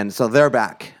 And so they're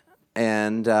back.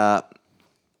 And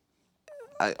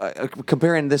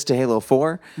comparing this to Halo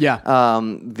 4, Yeah.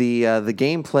 the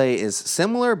gameplay is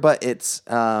similar, but it's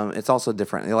also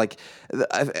different. Like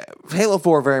Halo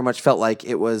 4 very much felt like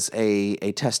it was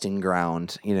a testing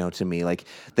ground, to me. Like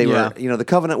they were, the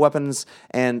Covenant weapons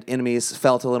and enemies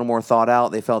felt a little more thought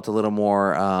out. They felt a little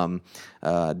more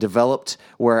developed,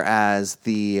 whereas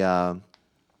the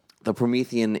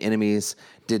Promethean enemies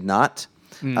did not.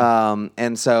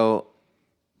 And so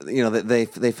they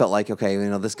felt like, okay,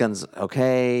 this gun's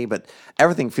okay, but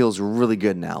everything feels really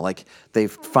good now. Like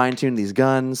they've fine tuned these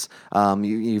guns.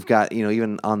 You've got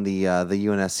even on the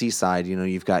UNSC side,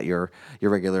 you've got your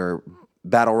regular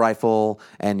battle rifle,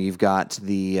 and you've got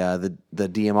the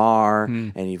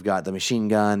DMR, and you've got the machine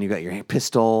gun. You've got your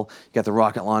pistol. You got the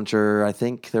rocket launcher. I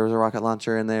think there was a rocket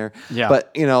launcher in there. Yeah.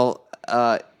 But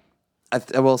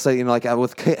I will say, like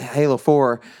with Halo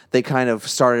 4, they kind of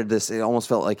started this. It almost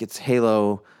felt like it's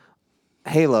Halo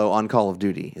on Call of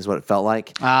Duty is what it felt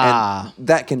like. And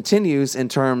that continues in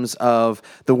terms of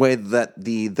the way that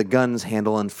the guns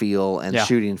handle and feel and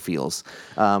shooting feels.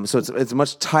 So it's a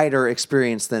much tighter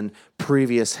experience than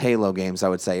previous Halo games, I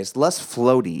would say. It's less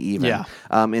floaty even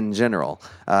in general.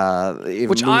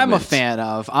 Which I'm a fan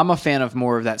of. I'm a fan of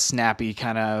more of that snappy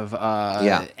kind of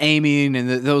aiming and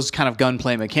those kind of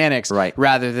gunplay mechanics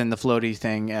rather than the floaty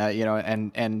thing,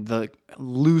 and the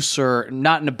looser,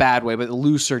 not in a bad way, but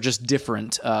looser, just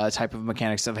different type of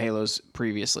mechanics of Halos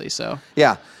previously. So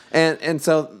yeah, and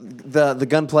so the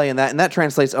gunplay and that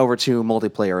translates over to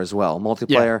multiplayer as well.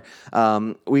 Multiplayer.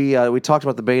 We talked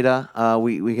about the beta.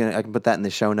 I can put that in the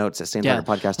show notes at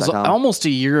StandardPodcast.com. So almost a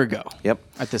year ago. Yep.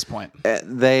 At this point,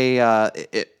 they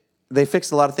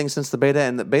fixed a lot of things since the beta,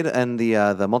 and the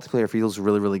multiplayer feels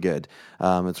really, really good.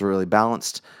 It's really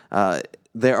balanced.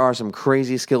 There are some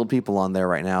crazy skilled people on there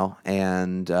right now,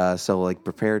 and so like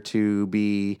prepare to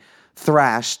be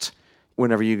thrashed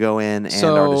whenever you go in and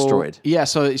are destroyed. Yeah,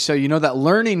 so that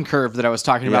learning curve that I was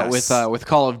talking about with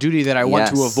Call of Duty that I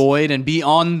want to avoid and be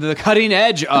on the cutting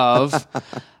edge of.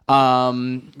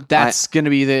 That's going to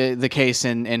be the case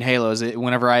in Halos.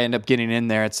 Whenever I end up getting in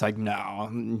there, it's like, no,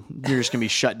 you're just going to be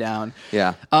shut down.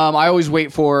 Yeah. I always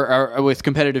wait with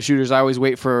competitive shooters, I always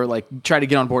wait for try to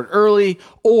get on board early,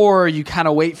 or you kind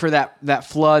of wait for that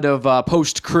flood of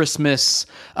post-Christmas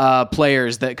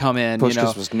players that come in.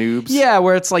 Post-Christmas noobs. Yeah,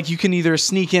 where it's like you can either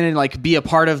sneak in and be a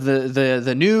part of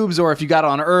the noobs, or if you got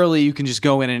on early, you can just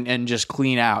go in and just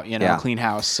clean out, clean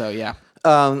house. So yeah.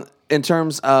 In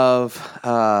terms of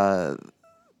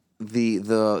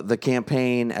the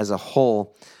campaign as a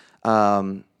whole,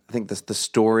 I think the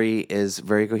story is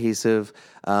very cohesive.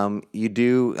 You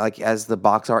do, as the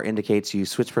box art indicates, you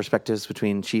switch perspectives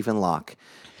between Chief and Locke.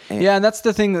 And that's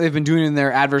the thing that they've been doing in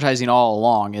their advertising all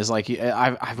along. Is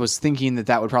I was thinking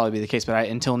that would probably be the case, but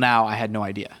until now I had no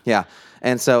idea. Yeah,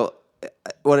 and so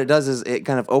what it does is it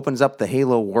kind of opens up the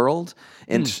Halo world,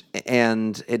 and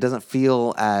it doesn't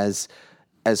feel as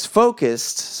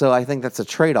focused, so I think that's a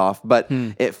trade-off, but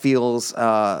it feels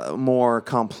more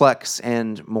complex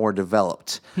and more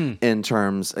developed in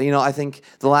terms. I think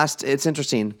it's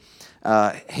interesting.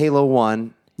 Halo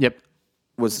 1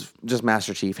 was just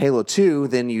Master Chief. Halo 2,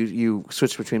 then you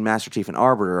switch between Master Chief and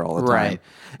Arbiter all the time. Right.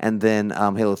 And then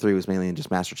Halo 3 was mainly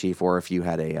just Master Chief, or if you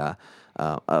had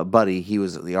a buddy, he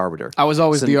was the Arbiter. I was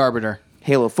always the Arbiter.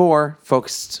 Halo 4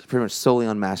 focused pretty much solely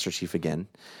on Master Chief again,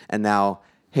 and now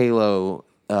Halo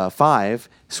 5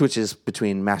 switches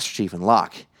between Master Chief and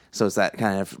Locke. So it's that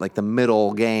kind of the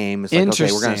middle game. It's okay,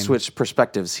 we're going to switch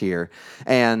perspectives here.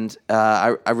 And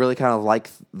I really kind of like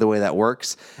the way that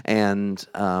works. And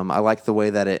I like the way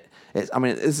that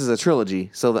this is a trilogy,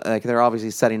 so they're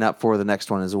obviously setting up for the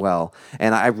next one as well.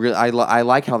 And I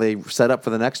like how they set up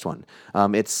for the next one.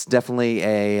 It's definitely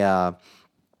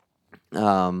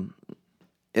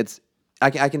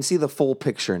I can see the full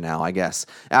picture now, I guess.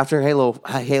 After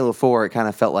Halo 4, it kind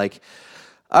of felt like,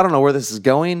 I don't know where this is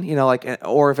going,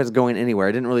 or if it's going anywhere.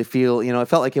 I didn't really feel, it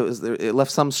felt like it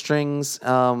left some strings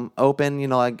open,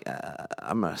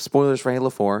 spoilers for Halo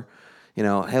 4.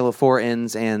 Halo 4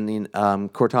 ends and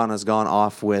Cortana's gone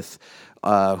off with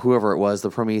whoever it was, the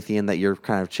Promethean that you're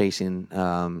kind of chasing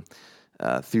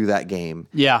through that game.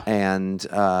 Yeah. And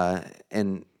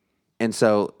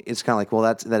so it's kind of like, well,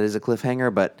 that is a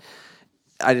cliffhanger, but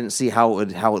I didn't see how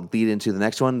it would lead into the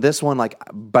next one. This one, like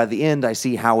by the end, I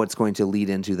see how it's going to lead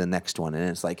into the next one, and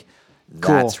it's like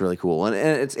that's really cool, and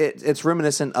it's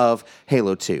reminiscent of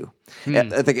Halo 2.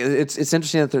 I think it's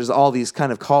interesting that there's all these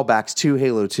kind of callbacks to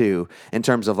Halo 2 in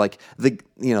terms of like the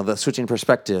switching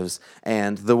perspectives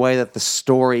and the way that the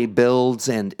story builds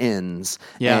and ends,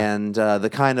 and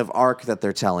the kind of arc that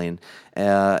they're telling.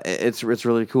 It's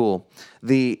really cool.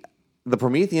 The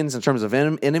Prometheans in terms of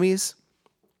enemies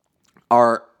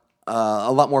are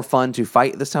a lot more fun to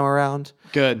fight this time around.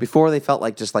 Good. Before they felt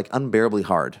like just like unbearably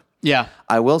hard. Yeah.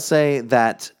 I will say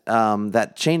that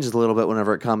that changes a little bit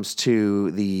whenever it comes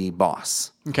to the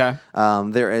boss. Okay.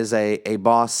 There is a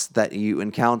boss that you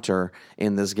encounter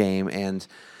in this game, and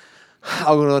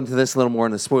I'll go into this a little more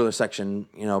in the spoiler section,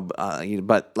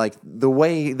 but like the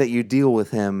way that you deal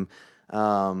with him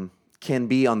can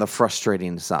be on the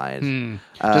frustrating side.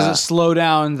 Does it slow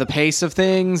down the pace of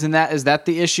things, and is that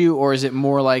the issue, or is it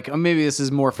more like maybe this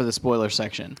is more for the spoiler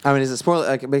section? I mean, is it spoiler?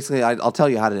 Like, basically, I'll tell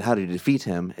you how to defeat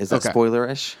him. Is that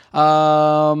spoiler-ish?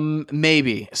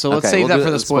 Maybe. So let's save that for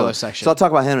the spoiler section. So I'll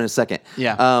talk about him in a second.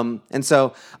 Yeah. And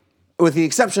so, with the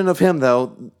exception of him,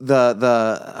 though,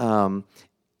 the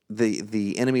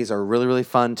enemies are really, really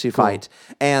fun to fight,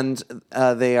 and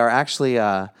they are actually,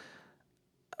 I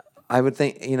would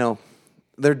think,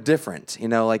 they're different,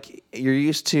 like if you're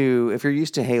used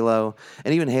to Halo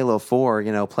and even Halo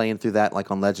 4, playing through that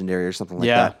like on Legendary or something like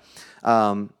that.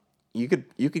 You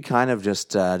could kind of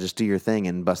just do your thing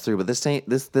and bust through. But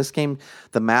this game,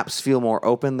 the maps feel more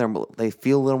open. They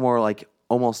feel a little more like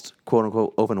almost quote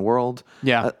unquote open world.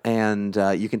 Yeah. And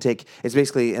you can it's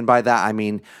basically, and by that I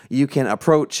mean you can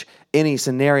approach any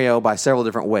scenario by several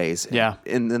different ways. Yeah.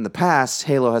 In the past,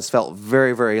 Halo has felt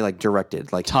very, very like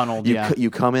directed, like tunneled. You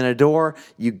come in a door,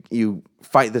 you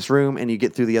fight this room, and you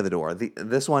get through the other door.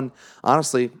 This one,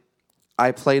 honestly,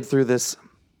 I played through this.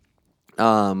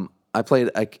 I played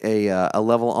a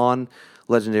level on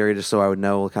Legendary just so I would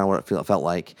know kind of what it felt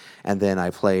like, and then I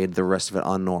played the rest of it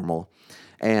on normal.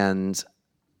 And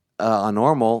on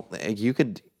normal, you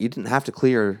didn't have to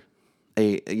clear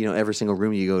every single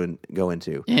room you go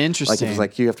into. Interesting. Like, it was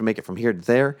like you have to make it from here to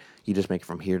there. You just make it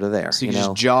from here to there. So you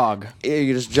just jog.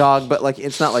 You just jog, but like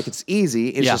it's not like it's easy.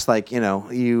 It's just like you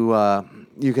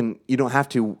don't have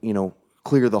to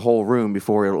clear the whole room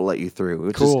before it'll let you through,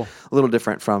 which is a little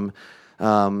different from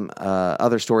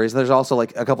other stories. There's also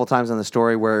like a couple times in the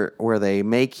story where they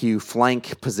make you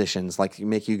flank positions, like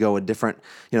make you go a different.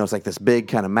 It's like this big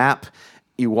kind of map.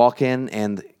 You walk in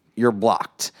and you're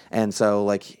blocked. And so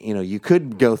like, you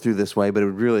could go through this way, but it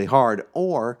would be really hard,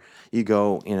 or you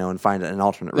go, and find an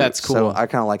alternate route. That's cool. So I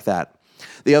kind of like that.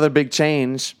 The other big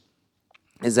change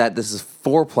is that this is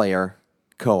 4-player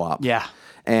co-op. Yeah.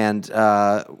 And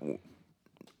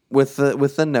with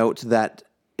the note that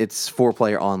it's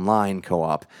 4-player online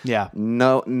co-op. Yeah.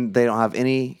 No, they don't have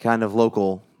any kind of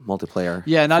local multiplayer.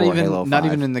 Yeah, not Halo 5. Not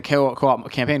even in the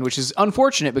co-op campaign, which is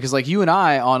unfortunate because like you and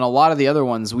I on a lot of the other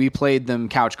ones, we played them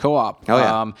couch co-op. Oh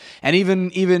yeah. And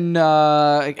even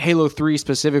Halo 3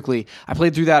 specifically, I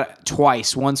played through that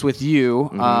twice. Once with you,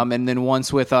 and then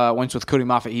once with Cody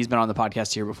Moffat. He's been on the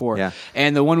podcast here before. Yeah.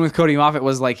 And the one with Cody Moffat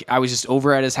was like I was just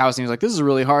over at his house and he was like, "This is a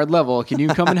really hard level. Can you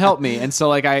come and help me?" And so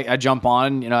like I jump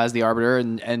on, as the arbiter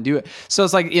and do it. So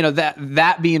it's like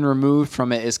that being removed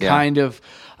from it is kind of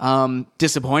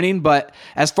disappointing, but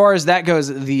as far as that goes,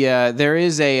 there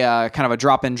is a kind of a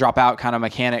drop in, drop out kind of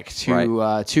mechanic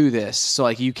to this. So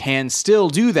like you can still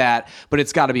do that, but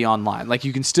it's got to be online. Like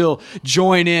you can still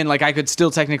join in. Like I could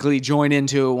still technically join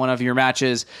into one of your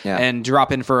matches and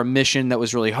drop in for a mission that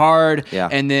was really hard,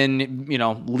 and then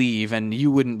leave, and you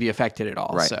wouldn't be affected at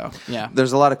all. Right. So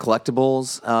there's a lot of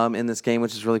collectibles in this game,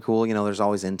 which is really cool. There's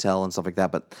always intel and stuff like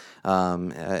that, but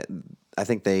I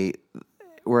think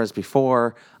whereas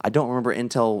before, I don't remember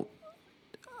Intel.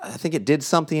 I think it did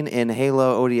something in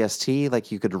Halo ODST,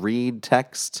 like you could read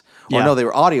text. Or no, they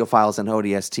were audio files in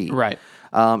ODST. Right.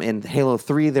 In Halo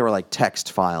 3, they were like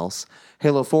text files.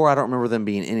 Halo 4, I don't remember them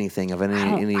being anything of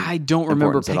any. I don't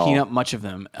remember picking up much of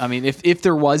them. I mean, if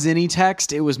there was any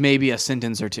text, it was maybe a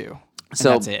sentence or two.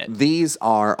 So that's it. These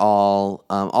are all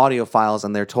audio files,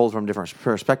 and they're told from different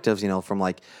perspectives. From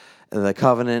like the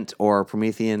Covenant or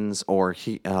Prometheans or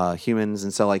humans,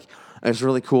 and so like it's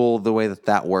really cool the way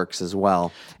that works as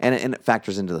well, and it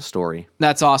factors into the story.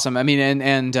 That's awesome. I mean,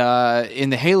 and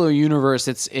in the Halo universe,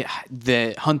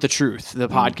 the Hunt the Truth, the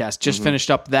podcast, just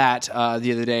finished up that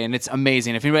the other day, and it's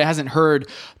amazing. If anybody hasn't heard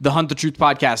the Hunt the Truth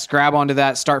podcast, grab onto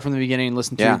that, start from the beginning, and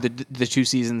listen to the 2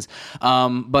 seasons.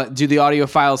 But do the audio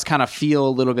files kind of feel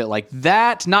a little bit like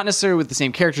that? Not necessarily with the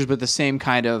same characters, but the same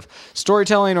kind of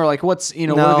storytelling, or like what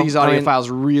are these audio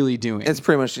files really doing? It's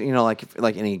pretty much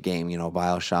like any game,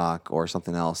 BioShock or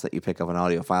something else that you pick up an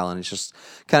audio file, and it's just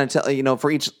kind of for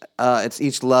each it's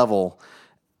each level.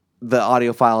 The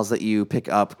audio files that you pick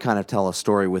up kind of tell a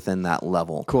story within that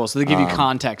level. Cool. So they give you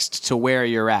context to where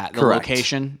you're at, the correct.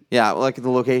 location. Yeah, like the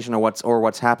location or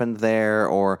what's happened there,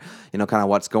 or kind of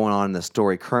what's going on in the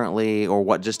story currently, or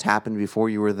what just happened before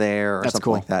you were there, or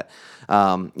something like that.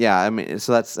 I mean,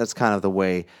 so that's kind of the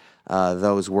way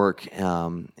those work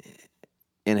in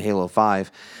Halo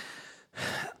 5.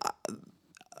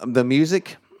 The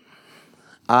music,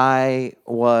 I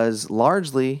was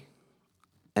largely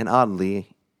and oddly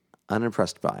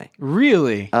unimpressed by.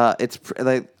 Really? It's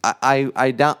like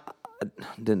I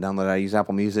didn't download it. I use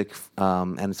Apple Music,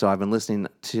 and so I've been listening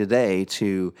today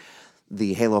to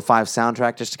the Halo 5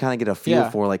 soundtrack just to kind of get a feel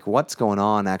for like what's going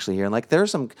on actually here. And like there's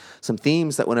some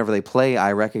themes that whenever they play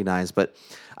I recognize, but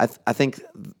I think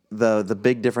the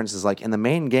big difference is like in the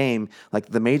main game, like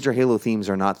the major Halo themes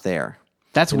are not there.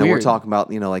 That's weird. We're talking about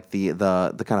like the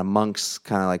kind of monks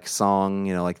kind of like song,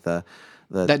 like the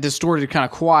that distorted kind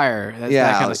of choir,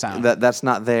 that kind of sound. That's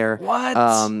not there. What?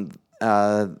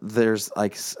 There's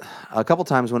like a couple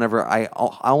times whenever I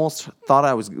almost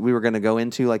thought we were going to go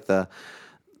into like the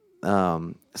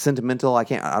sentimental. I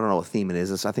don't know what theme it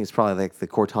is. I think it's probably like the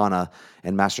Cortana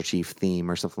and Master Chief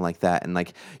theme or something like that. And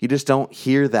like you just don't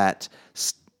hear that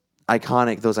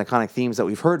those iconic themes that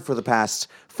we've heard for the past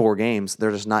 4 games.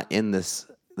 They're just not in this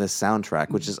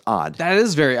soundtrack, which is odd. That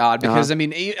is very odd because I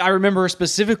mean, I remember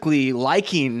specifically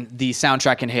liking the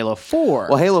soundtrack in Halo 4.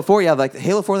 Well, Halo 4, yeah, like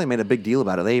Halo 4, they made a big deal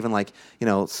about it. They even like,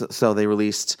 so they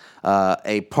released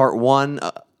a part 1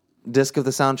 disc of the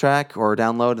soundtrack or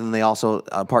download, and then they also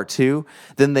part 2.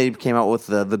 Then they came out with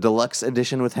the deluxe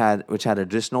edition, which had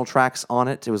additional tracks on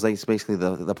it. It was like basically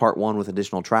the part 1 with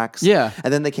additional tracks. Yeah,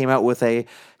 and then they came out with a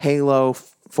Halo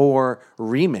 4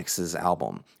 remixes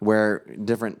album where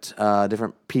different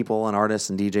people and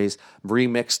artists and DJs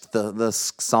remixed the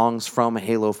songs from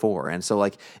Halo 4, and so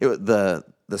like the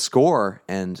score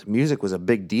and music was a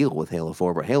big deal with Halo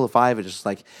 4, but Halo 5 it's just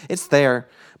like it's there,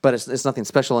 but it's nothing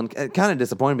special, and it kind of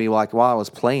disappointed me. Like while I was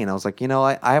playing, I was like,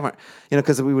 I haven't,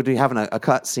 because we would be having a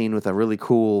cut scene with a really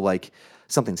cool like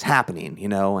something's happening,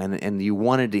 and you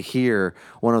wanted to hear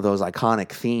one of those iconic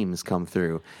themes come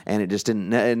through, and it just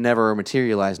didn't. It never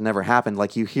materialized, never happened.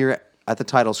 Like you hear it at the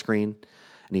title screen,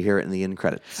 and you hear it in the end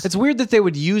credits. It's weird that they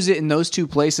would use it in those 2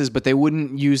 places, but they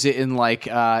wouldn't use it in like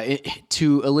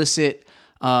to elicit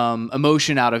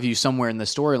emotion out of you somewhere in the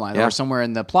storyline or somewhere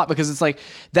in the plot, because it's like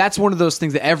that's one of those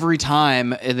things that every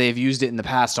time they've used it in the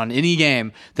past on any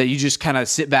game that you just kind of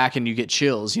sit back and you get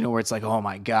chills, where it's like, oh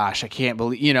my gosh, I can't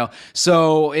believe,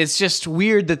 so it's just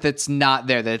weird that that's not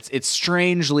there, that it's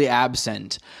strangely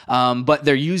absent, but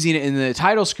they're using it in the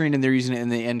title screen and they're using it in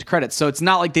the end credits, so it's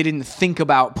not like they didn't think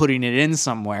about putting it in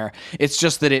somewhere. It's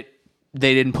just that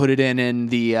they didn't put it in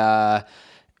the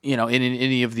in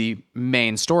any of the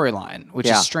main storyline, which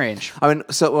is strange. I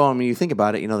mean, you think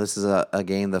about it, this is a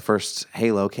game, the first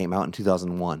Halo came out in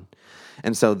 2001.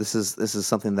 And so this is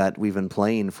something that we've been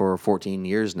playing for 14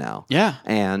 years now. Yeah.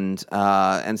 And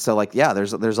so like,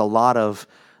 there's a lot of,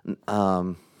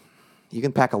 you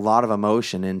can pack a lot of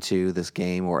emotion into this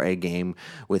game or a game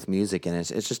with music, and it's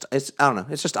I don't know,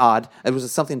 it's just odd. It was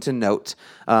something to note.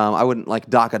 I wouldn't like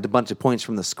dock a bunch of points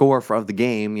from the score of the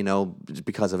game,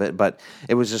 because of it, but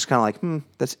it was just kind of like,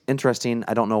 that's interesting.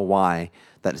 I don't know why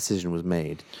that decision was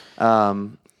made.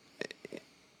 And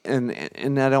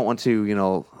I don't want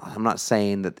to, I'm not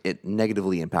saying that it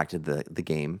negatively impacted the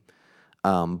game.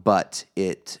 But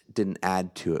it didn't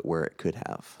add to it where it could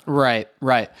have. Right.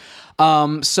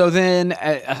 So then,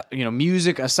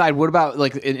 music aside, what about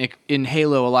like in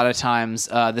Halo? A lot of times,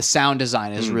 the sound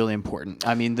design is really important.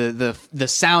 I mean, the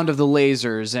sound of the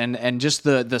lasers and just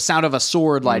the sound of a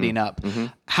sword lighting up. Mm-hmm.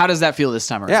 How does that feel this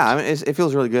time around? Yeah, I mean, it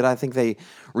feels really good. I think they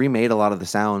remade a lot of the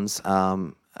sounds,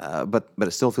 but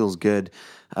it still feels good.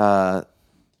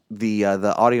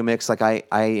 The audio mix, like I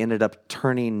ended up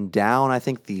turning down, I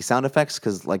think, the sound effects,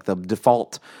 because like the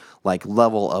default like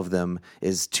level of them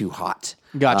is too hot.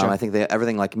 Gotcha. I think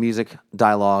everything like music,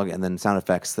 dialogue, and then sound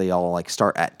effects, they all like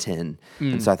start at 10.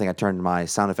 And so I think I turned my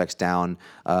sound effects down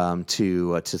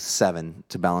to 7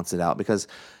 to balance it out because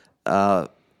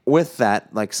with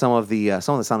that, like some of the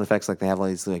sound effects, like they have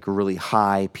like these like really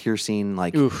high piercing,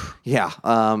 like and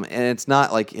it's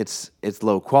not like it's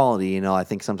low quality. You know, I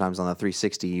think sometimes on the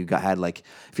 360 had like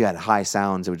if you had high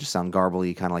sounds, it would just sound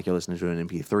garbly, kind of like you're listening to an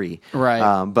MP3.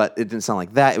 Right. But it didn't sound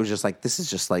like that. It was just like this is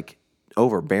just like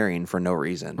overbearing for no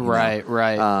reason. You know?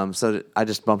 Right. So I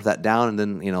just bumped that down, and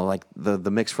then like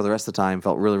the mix for the rest of the time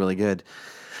felt really really good.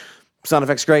 Sound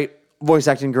effects great, voice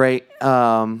acting great.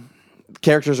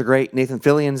 Characters are great. Nathan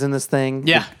Fillion's in this thing.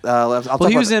 Yeah.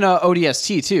 He was in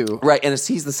ODST too. Right, and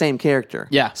he's the same character.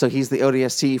 Yeah. So he's the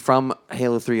ODST from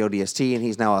Halo 3 ODST, and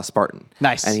he's now a Spartan.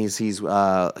 Nice. And he's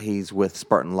with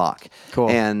Spartan Locke. Cool.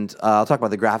 And I'll talk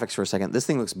about the graphics for a second. This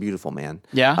thing looks beautiful, man.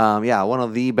 Yeah? Yeah, one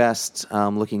of the best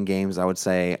looking games, I would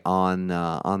say, on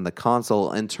the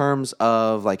console in terms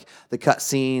of like the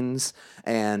cutscenes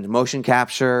and motion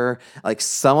capture. Like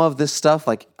some of this stuff,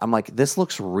 like I'm like, this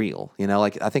looks real. You know,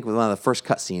 like I think with one of the first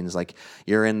cutscenes, like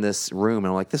you're in this room, and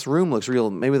I'm like, this room looks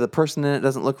real. Maybe the person in it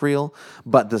doesn't look real,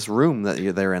 but this room that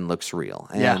you're there in looks real,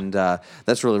 and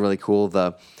that's really really cool.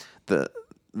 The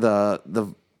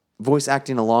voice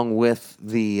acting along with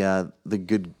the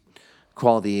good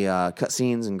quality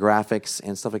cutscenes and graphics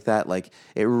and stuff like that, like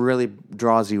it really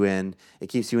draws you in. It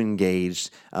keeps you engaged.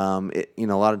 A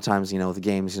lot of times, with the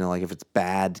games, like if it's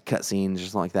bad cutscenes or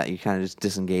something like that, you kind of just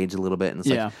disengage a little bit. And it's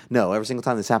like, no, every single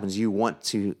time this happens, you want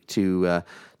to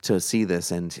see this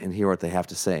and hear what they have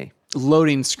to say.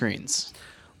 Loading screens.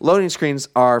 Loading screens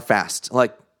are fast.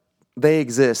 Like they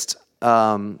exist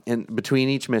in between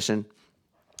each mission.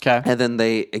 Okay. And then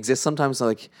they exist sometimes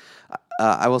like.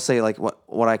 I will say, like,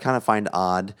 what I kind of find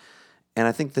odd, and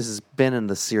I think this has been in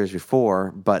the series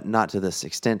before, but not to this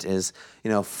extent, is,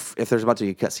 if there's about to be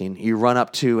a cutscene, you run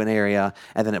up to an area,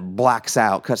 and then it blacks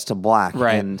out, cuts to black,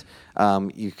 right. And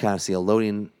you kind of see a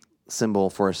loading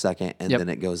symbol for a second, and then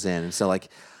it goes in. And so, like,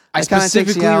 I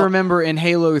specifically remember in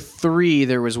Halo 3,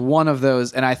 there was one of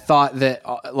those, and I thought that,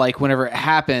 like, whenever it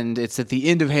happened, it's at the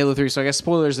end of Halo 3, so I guess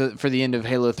spoilers for the end of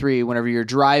Halo 3, whenever you're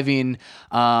driving,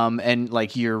 and,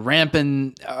 like, you're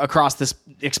ramping across this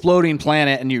exploding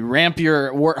planet, and you ramp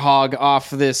your Warthog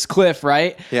off this cliff,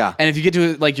 right? Yeah. And if you get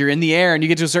to, like, you're in the air, and you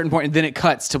get to a certain point, and then it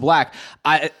cuts to black,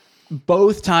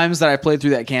 both times that I played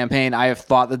through that campaign, I have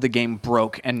thought that the game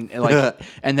broke and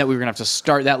and that we were gonna have to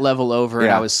start that level over.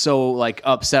 And I was so like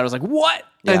upset. I was like, "What?"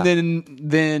 Yeah. And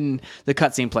then the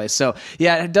cutscene plays. So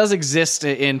yeah, it does exist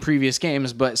in previous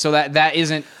games, but so that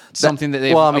isn't something that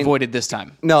they've avoided this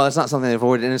time. No, it's not something they've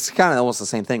avoided, and it's kind of almost the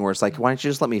same thing where it's like, why don't you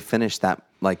just let me finish that,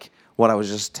 like what I was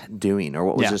just doing or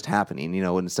what was just happening,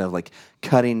 instead of like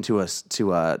cutting to a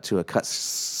cut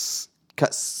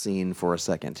scene for a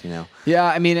second, Yeah,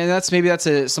 I mean, and that's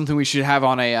something we should have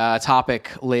on a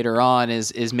topic later on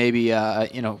is maybe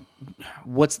do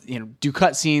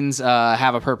cutscenes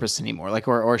have a purpose anymore? Like,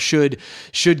 or should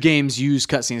games use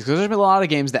cutscenes? Because there's been a lot of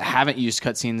games that haven't used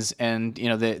cutscenes, and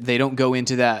they don't go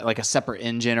into that like a separate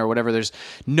engine or whatever. There's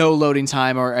no loading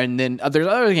time, and then there's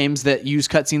other games that use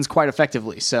cutscenes quite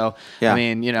effectively. So yeah. I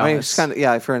mean, it's kind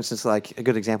of For instance, like a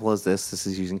good example is this. This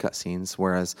is using cutscenes,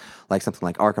 whereas like something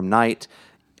like Arkham Knight,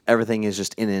 everything is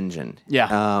just in engine.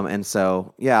 Yeah. And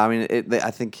so I mean, I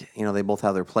think they both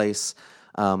have their place.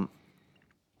 That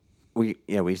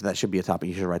should be a topic.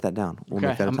 You should write that down. We'll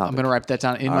make that a topic. I'm going to write that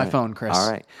down in my phone, Chris.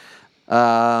 All right.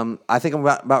 I think I'm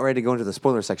about ready to go into the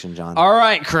spoiler section, John. All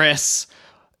right, Chris.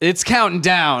 It's counting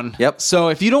down. Yep. So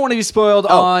if you don't want to be spoiled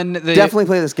on the... Definitely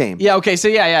play this game. Yeah, okay. So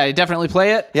definitely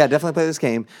play it. Yeah, definitely play this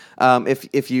game.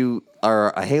 If you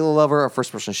are a Halo lover, a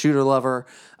first-person shooter lover,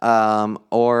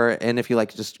 and if you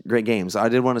like just great games. I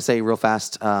did want to say real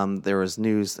fast, there was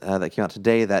news that came out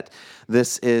today that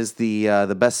this is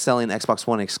the best-selling Xbox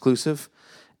One exclusive,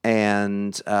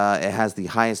 and it has the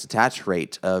highest attach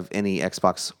rate of any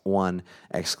Xbox One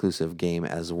exclusive game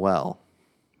as well.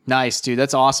 Nice, dude.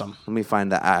 That's awesome. Let me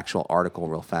find the actual article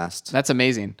real fast. That's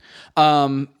amazing.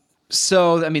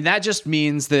 So, I mean, that just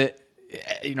means that,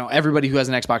 everybody who has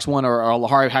an Xbox One or a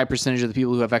high percentage of the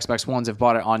people who have Xbox Ones have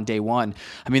bought it on day one.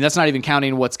 I mean, that's not even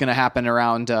counting what's going to happen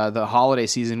around the holiday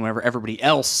season whenever everybody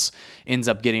else ends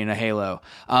up getting a Halo.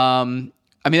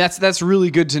 I mean, that's really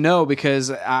good to know,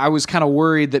 because I was kind of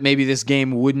worried that maybe this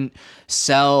game wouldn't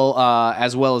sell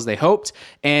as well as they hoped,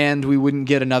 and we wouldn't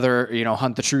get another,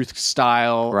 Hunt the Truth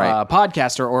style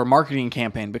podcast or marketing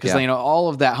campaign, because all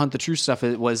of that Hunt the Truth stuff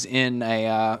was in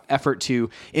a effort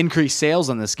to increase sales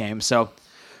on this game. So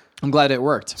I'm glad it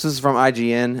worked. So this is from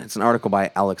IGN. It's an article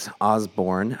by Alex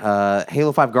Osborne.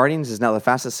 Halo 5 Guardians is now the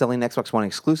fastest-selling Xbox One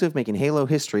exclusive, making Halo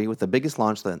history with the biggest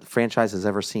launch that the franchise has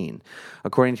ever seen.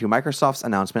 According to Microsoft's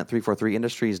announcement, 343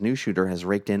 Industries' new shooter has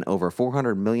raked in over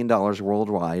 $400 million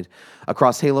worldwide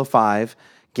across Halo 5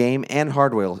 game and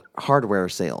hardware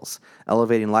sales,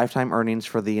 elevating lifetime earnings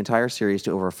for the entire series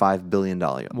to over $5 billion.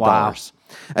 Wow.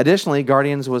 Additionally,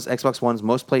 Guardians was Xbox One's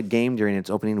most played game during its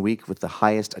opening week with the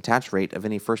highest attach rate of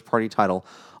any first-party title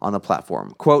on the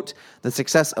platform. Quote, the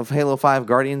success of Halo 5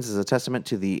 Guardians is a testament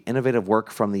to the innovative work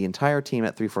from the entire team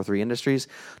at 343 Industries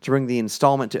to bring the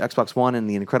installment to Xbox One and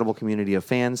the incredible community of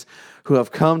fans who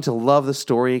have come to love the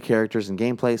story, characters, and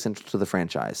gameplay central to the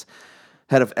franchise.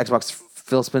 Head of Xbox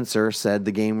Phil Spencer said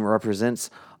the game represents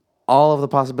all of the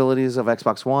possibilities of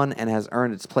Xbox One and has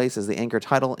earned its place as the anchor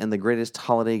title in the greatest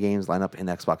holiday games lineup in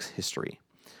Xbox history.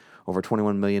 Over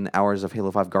 21 million hours of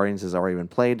Halo 5 Guardians has already been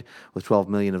played, with 12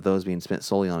 million of those being spent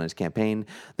solely on its campaign.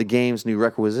 The game's new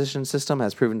requisition system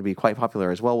has proven to be quite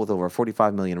popular as well, with over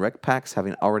 45 million rec packs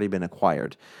having already been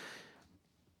acquired.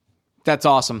 That's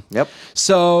awesome. Yep.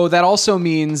 So that also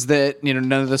means that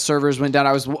none of the servers went down.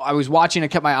 I was watching. I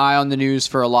kept my eye on the news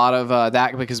for a lot of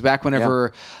that because back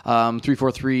whenever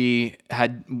 343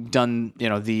 had done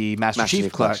the Master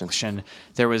Chief Collection,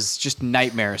 there was just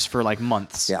nightmares for like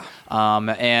months. Yeah.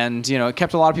 And it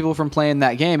kept a lot of people from playing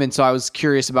that game. And so I was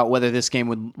curious about whether this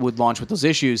game would launch with those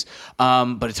issues.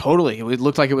 But it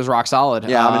looked like it was rock solid.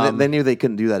 Yeah. I mean, they knew they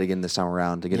couldn't do that again this time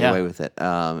around to get away with it.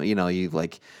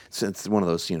 So it's one of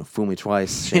those, fool me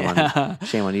twice, shame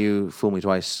on you, fool me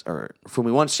twice, or fool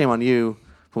me once, shame on you,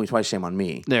 fool me twice, shame on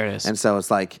me. There it is. And so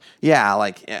it's like,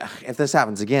 if this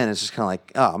happens again, it's just kind of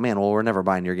like, oh man, well, we're never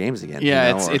buying your games again.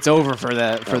 Yeah, it's over for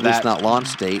that. At least not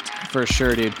launch date. For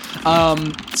sure, dude.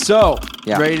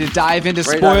 Ready to dive into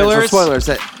spoilers? Spoilers.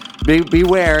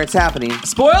 Beware, it's happening.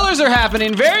 Spoilers are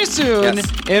happening very soon.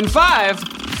 Yes. In 5,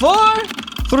 4,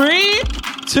 3,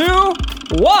 2,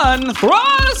 1. Throw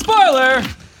out a spoiler.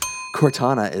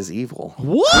 Cortana is evil.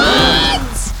 What?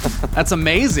 That's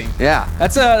amazing. Yeah.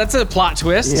 That's a plot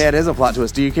twist. Yeah, it is a plot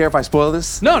twist. Do you care if I spoil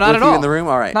this? No, not at all. You in the room?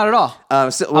 All right. Not at all.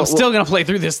 I'm still going to play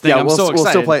through this thing. I'm so excited. We'll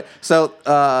still play. So,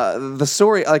 the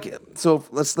story,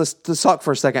 let's talk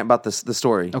for a second about the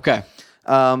story. Okay.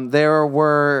 There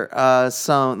were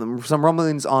some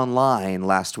rumblings online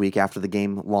last week after the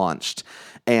game launched,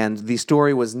 and the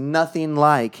story was nothing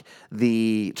like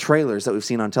the trailers that we've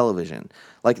seen on television.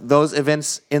 Like, those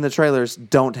events in the trailers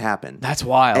don't happen. That's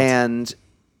wild. And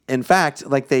in fact,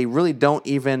 they really don't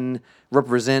even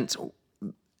represent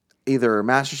either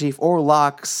Master Chief or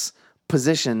Locke's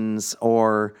positions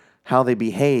or how they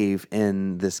behave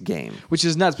in this game. Which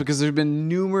is nuts because there's been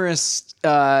numerous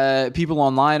people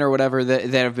online or whatever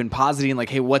that have been positing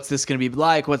hey, what's this going to be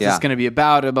like? What's this going to be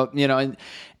about,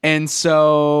 and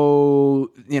so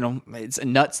it's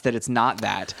nuts that it's not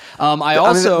that.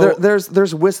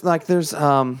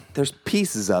 There's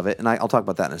pieces of it, and I'll talk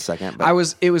about that in a second.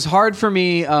 But it was hard for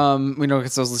me,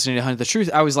 because I was listening to Hunt the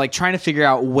Truth. I was trying to figure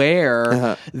out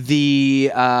where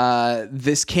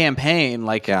this campaign,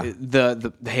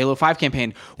 the Halo 5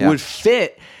 campaign, would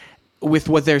fit with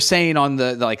what they're saying on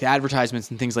the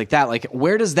advertisements and things like that.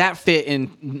 Where does that fit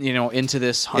in, into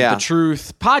this Hunt the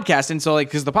Truth podcast? And so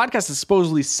because the podcast is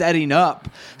supposedly setting up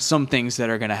some things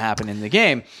that are going to happen in the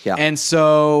game. Yeah. And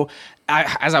so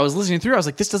as I was listening through, I was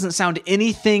like, this doesn't sound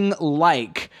anything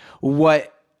like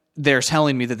what they're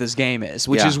telling me that this game is,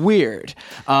 which is weird.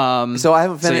 So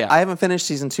I haven't finished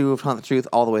season 2 of Hunt the Truth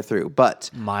all the way through,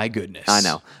 but my goodness, I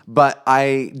know, but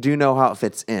I do know how it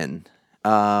fits in.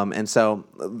 And so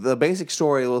the basic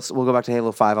story, we'll go back to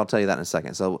Halo 5. I'll tell you that in a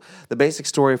second. So the basic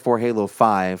story for Halo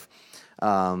 5,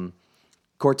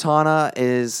 Cortana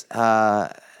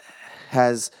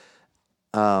has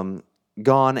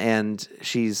gone and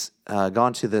she's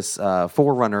gone to this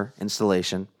Forerunner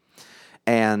installation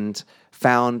and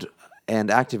found and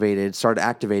started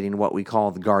activating what we call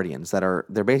the Guardians.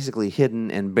 They're basically hidden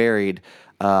and buried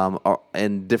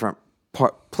in different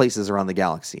places around the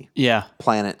galaxy. Yeah,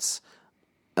 planets,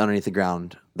 underneath the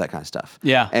ground, that kind of stuff.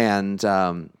 Yeah.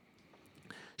 And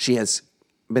she has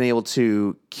been able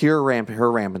to cure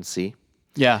her rampancy.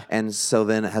 Yeah. And so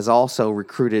then has also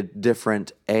recruited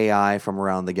different AI from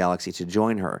around the galaxy to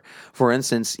join her. For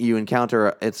instance,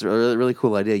 it's a really, really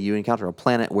cool idea. You encounter a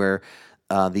planet where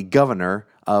the governor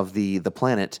of the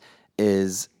planet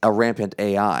is a rampant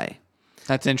AI.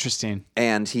 That's interesting.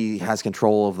 And he has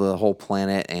control of the whole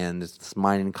planet and this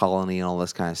mining colony and all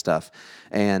this kind of stuff.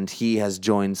 And he has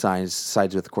joined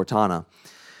sides with Cortana.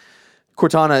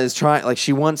 Cortana is trying, like,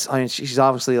 she wants, I mean, she's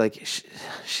obviously, like,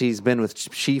 she's been with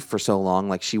Chief for so long.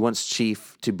 Like, she wants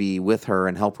Chief to be with her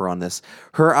and help her on this.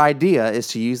 Her idea is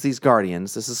to use these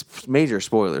Guardians. This is major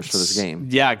spoilers for this game.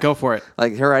 Yeah, go for it.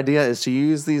 Like, her idea is to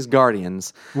use these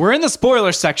Guardians. We're in the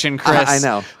spoiler section, Chris. I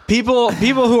know. People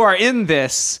who are in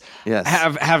this Yes.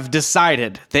 have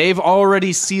decided. They've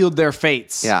already sealed their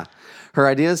fates. Yeah. Her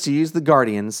idea is to use the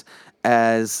Guardians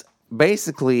as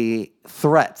basically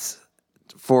threats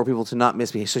for people to not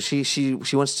misbehave. So she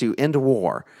wants to end a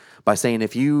war by saying,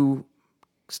 if you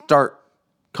start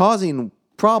causing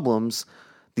problems,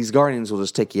 these Guardians will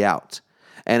just take you out.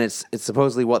 And it's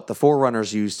supposedly what the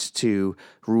Forerunners used to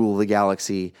rule the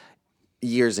galaxy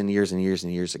years and years and years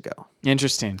and years ago.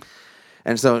 Interesting.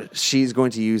 And so she's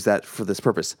going to use that for this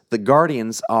purpose. The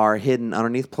Guardians are hidden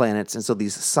underneath planets, and so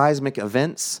these seismic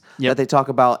events that they talk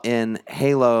about in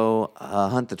Halo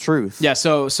Hunt the Truth. Yeah,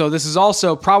 so this is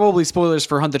also probably spoilers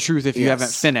for Hunt the Truth if you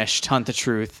haven't finished Hunt the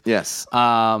Truth. Yes.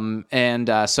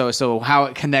 So how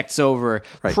it connects over,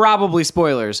 probably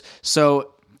spoilers.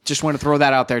 So just want to throw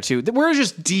that out there too. We're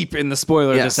just deep in the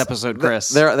spoiler this episode, Chris.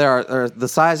 There are the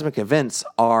seismic events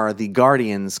are the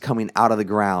Guardians coming out of the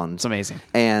ground. It's amazing.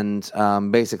 And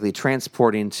basically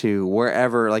transporting to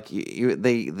wherever, like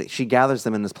she gathers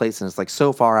them in this place, and it's like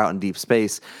so far out in deep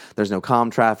space. There's no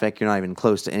comm traffic. You're not even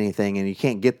close to anything, and you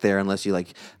can't get there unless you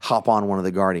like hop on one of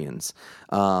the Guardians.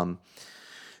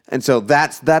 And so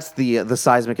that's the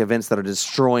seismic events that are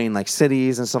destroying like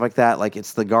cities and stuff like that. Like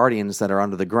it's the Guardians that are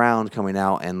under the ground coming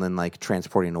out and then like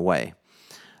transporting away.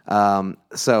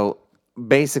 So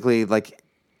basically, like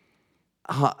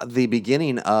the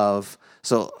beginning of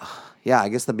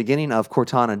the beginning of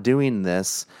Cortana doing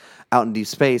this out in deep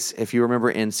space. If you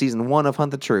remember in season 1 of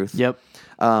Hunt the Truth,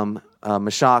 Mashak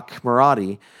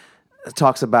Murati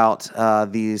talks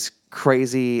about these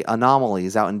crazy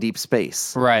anomalies out in deep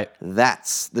space. Right.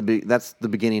 That's the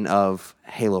beginning of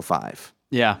Halo 5.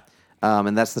 Yeah.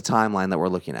 And that's the timeline that we're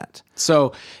looking at.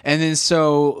 So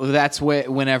that's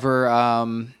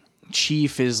whenever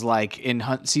Chief is like in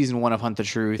season 1 of Hunt the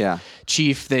Truth. Yeah.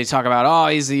 Chief, they talk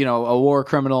about, he's a war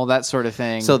criminal, that sort of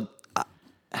thing. So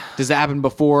does that happen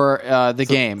before the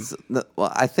game?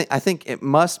 Well, I think it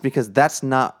must, because that's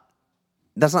not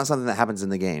something that happens in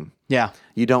the game. Yeah.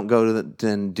 You don't go to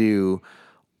and do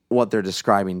what they're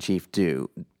describing Chief do,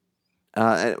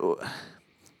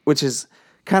 which is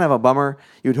kind of a bummer.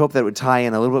 You would hope that it would tie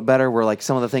in a little bit better, where like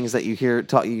some of the things that you hear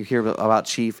about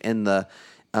Chief in the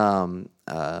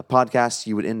podcast,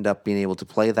 you would end up being able to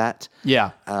play that.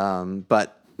 Yeah.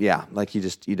 But yeah, like you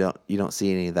don't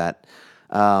see any of that.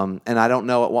 And I don't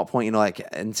know at what point, like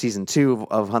in season 2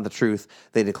 of Hunt the Truth,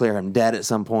 they declare him dead at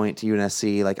some point to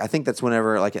UNSC. Like I think that's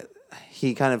whenever like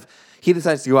he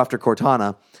decides to go after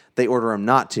Cortana. They order him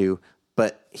not to,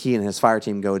 but he and his fire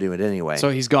team go do it anyway. So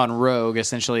he's gone rogue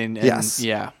essentially. Yes.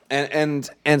 Yeah. And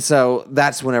so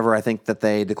that's whenever I think that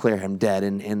they declare him dead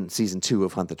in season 2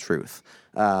 of Hunt the Truth.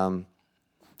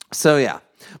 So yeah.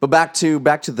 But back to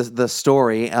the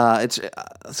story. It's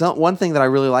one thing that I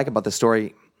really like about the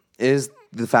story is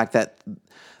the fact that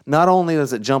not only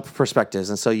does it jump perspectives,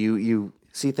 and so you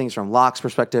see things from Locke's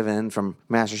perspective and from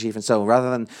Master Chief, and so rather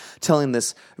than telling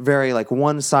this very like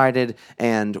one-sided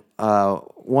and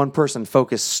one-person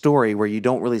focused story where you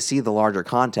don't really see the larger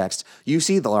context, you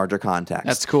see the larger context.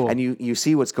 That's cool. And you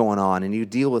see what's going on, and you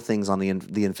deal with things on the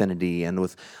Infinity and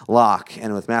with Locke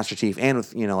and with Master Chief and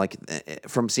with like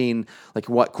from seeing like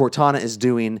what Cortana is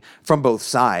doing from both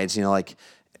sides. Like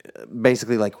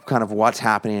basically like kind of what's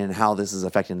happening and how this is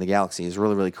affecting the galaxy is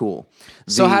really, really cool.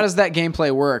 So how does that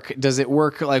gameplay work? Does it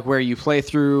work like where you play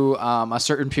through a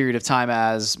certain period of time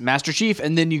as Master Chief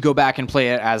and then you go back and play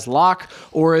it as Locke?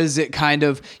 Or is it kind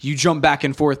of you jump back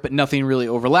and forth but nothing really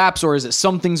overlaps? Or is it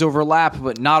some things overlap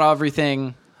but not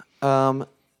everything?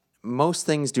 Most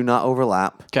things do not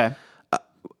overlap. Okay.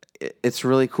 It's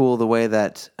really cool the way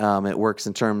that it works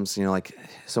in terms, like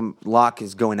some Locke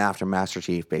is going after Master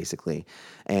Chief basically,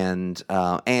 and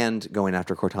going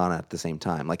after Cortana at the same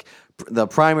time. Like the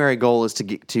primary goal is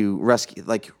to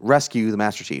rescue the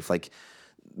Master Chief. Like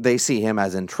they see him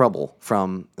as in trouble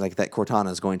from like that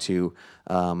Cortana is going to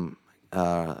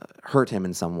hurt him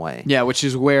in some way. Yeah, which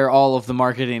is where all of the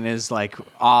marketing is like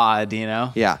odd,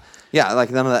 Yeah,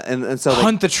 like none of that, and so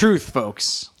Hunt the Truth,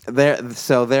 folks.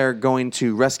 They're going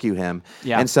to rescue him.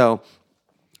 Yeah. And so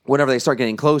whenever they start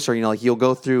getting closer, like you'll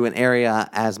go through an area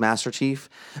as Master Chief,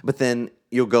 but then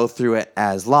you'll go through it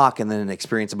as Locke and then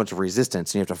experience a bunch of resistance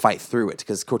and you have to fight through it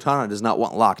because Cortana does not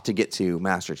want Locke to get to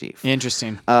Master Chief.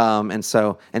 Interesting. And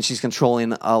she's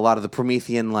controlling a lot of the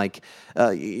Promethean, like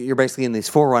you're basically in these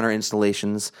Forerunner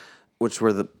installations, which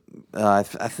were I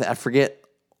forget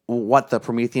what the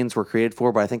Prometheans were created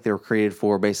for, but I think they were created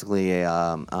for basically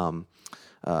a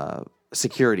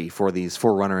security for these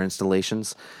Forerunner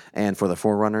installations and for the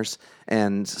Forerunners.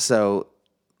 And so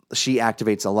she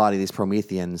activates a lot of these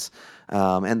Prometheans,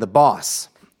 and the boss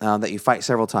that you fight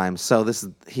several times. So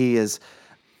he is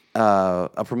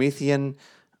a Promethean,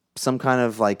 some kind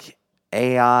of like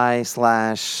AI /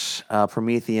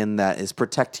 Promethean that is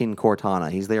protecting Cortana.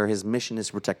 He's there. His mission is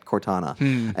to protect Cortana,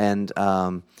 and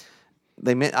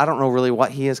I don't know really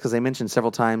what he is, because they mentioned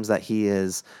several times that he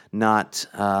is not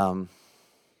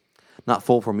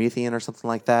full Promethean or something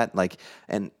like that. Like,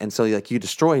 and so like you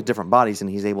destroy different bodies, and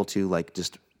he's able to like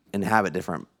just inhabit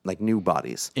different like new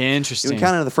bodies. Interesting. You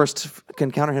encounter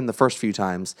him the first few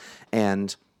times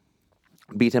and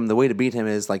beat him. The way to beat him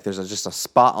is like there's just a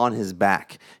spot on his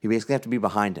back. You basically have to be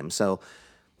behind him. So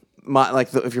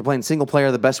if you're playing single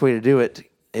player, the best way to do it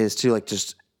is to like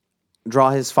just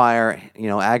draw his fire,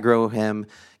 aggro him,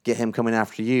 get him coming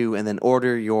after you, and then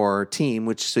order your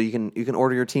team, so you can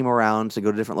order your team around to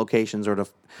go to different locations or to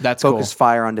focus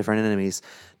fire on different enemies,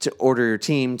 to order your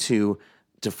team to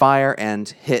fire and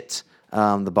hit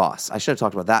the boss. I should have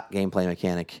talked about that gameplay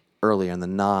mechanic earlier in the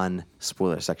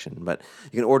non-spoiler section, but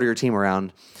you can order your team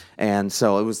around, and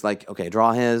so it was like, okay,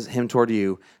 draw him toward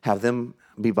you, have them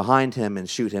be behind him and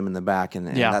shoot him in the back, and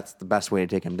that's the best way to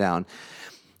take him down.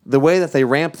 The way that they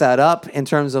ramp that up in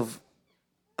terms of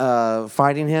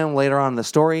fighting him later on in the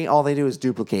story, all they do is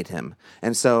duplicate him.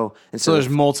 And so there's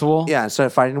multiple? Yeah, instead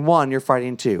of fighting 1, you're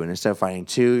fighting 2. And instead of fighting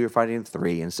 2, you're fighting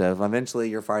 3. And so eventually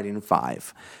you're fighting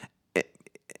 5.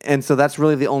 And so that's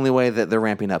really the only way that they're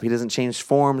ramping up. He doesn't change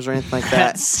forms or anything like that.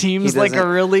 That seems like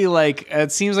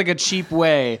it seems like a cheap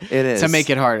way to make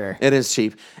it harder. It is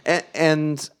cheap.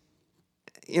 And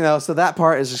so that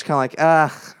part is just kind of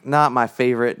like, not my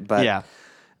favorite, but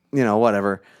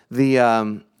whatever.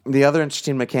 The other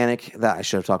interesting mechanic that I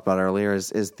should have talked about earlier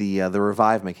is the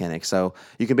revive mechanic. So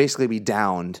you can basically be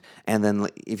downed, and then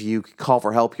if you call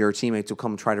for help, your teammates will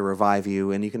come try to revive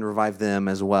you, and you can revive them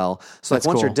as well. So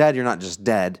once you're dead, you're not just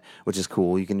dead, which is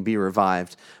cool. You can be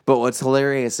revived. But what's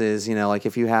hilarious is,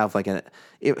 if you have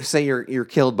say you're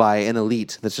killed by an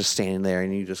elite that's just standing there,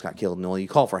 and you just got killed, and you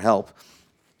call for help.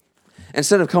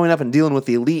 Instead of coming up and dealing with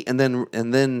the elite and then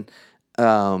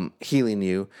healing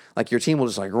you, like your team will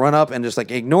just like run up and just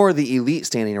like ignore the elite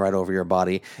standing right over your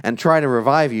body and try to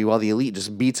revive you while the elite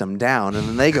just beats them down, and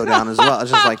then they go down as well.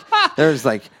 It's just like there's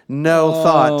like no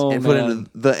thought put into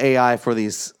the AI for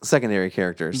these secondary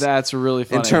characters. That's really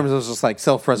funny in terms of just like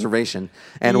self-preservation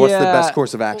and what's the best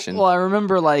course of action. Well, I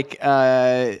remember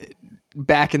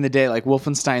back in the day, like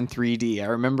Wolfenstein 3D, I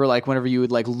remember like whenever you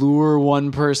would like lure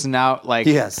one person out, like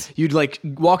you'd like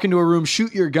walk into a room,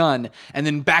 shoot your gun, and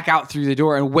then back out through the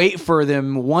door and wait for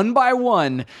them one by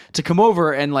one to come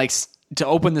over and like to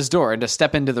open this door and to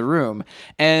step into the room.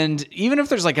 And even if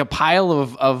there's like a pile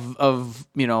of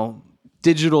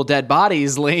digital dead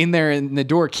bodies laying there in the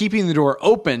door, keeping the door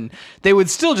open, they would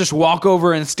still just walk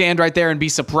over and stand right there and be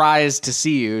surprised to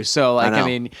see you. So like, I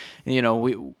mean,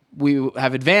 we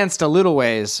have advanced a little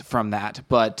ways from that,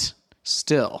 but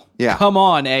still, come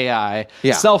on, AI,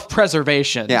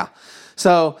 self-preservation. Yeah.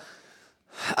 So,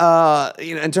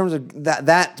 in terms of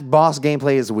that boss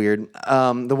gameplay is weird.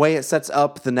 The way it sets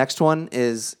up the next one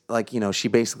is like, she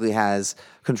basically has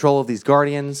control of these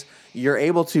guardians. You're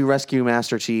able to rescue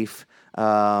Master Chief,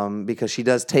 because she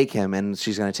does take him, and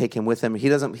she's going to take him with him. He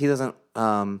doesn't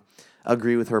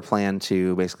agree with her plan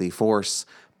to basically force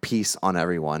peace on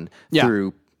everyone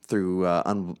through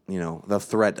the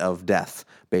threat of death,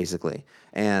 basically.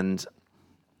 And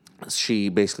she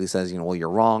basically says, well, you're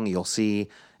wrong, you'll see,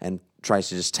 and tries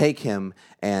to just take him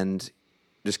and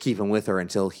just keep him with her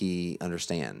until he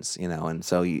understands, and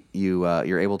so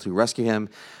you're able to rescue him,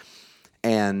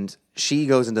 and she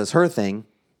goes and does her thing,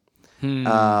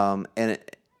 and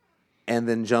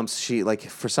then jumps. She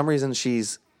for some reason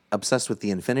she's obsessed with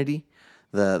the Infinity,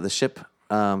 the ship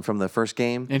from the first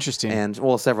game. Interesting. And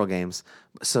several games.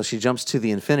 So she jumps to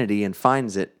the Infinity and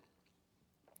finds it,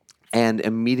 and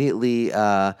immediately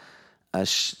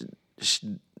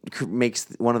makes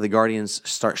one of the Guardians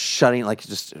start shutting, like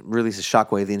just releases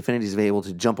Shockwave. The Infinity is able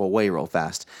to jump away real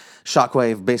fast.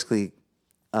 Shockwave basically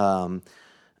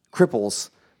cripples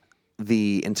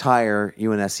the entire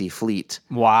UNSC fleet.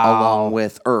 Wow. Along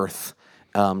with Earth.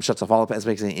 Shuts off all the, it's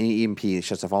basically an EMP,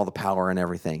 shuts off all the power and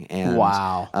everything. And,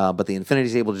 but the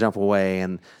Infinity's able to jump away,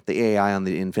 and the AI on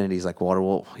the Infinity's like, what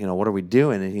are we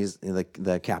doing? And he's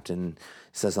the captain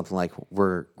says something like,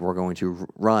 we're going to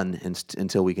run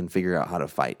until we can figure out how to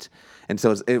fight. And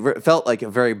so it felt like a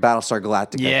very Battlestar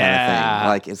Galactica kind of thing.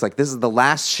 Like, it's like, this is the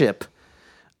last ship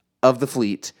of the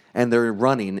fleet, and they're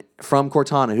running from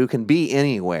Cortana, who can be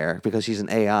anywhere because she's an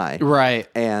AI. Right.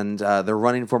 And they're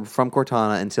running from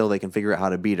Cortana until they can figure out how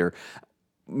to beat her.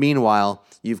 Meanwhile,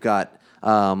 you've got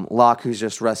Locke, who's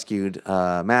just rescued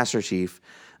Master Chief.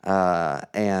 I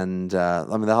mean,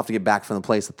 they'll have to get back from the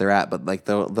place that they're at, but like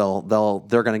they're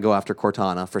going to go after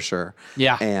Cortana for sure.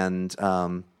 Yeah. And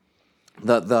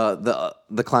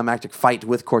the climactic fight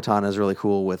with Cortana is really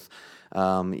cool. With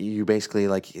you basically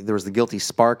like there was the Guilty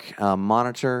Spark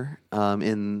monitor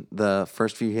in the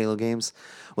first few Halo games.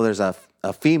 Well, there's a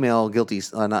female Guilty,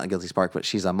 not a Guilty Spark, but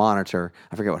she's a monitor.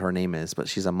 I forget what her name is, but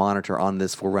she's a monitor on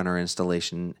this Forerunner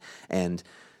installation, and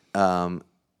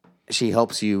she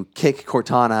helps you kick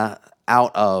Cortana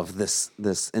out of this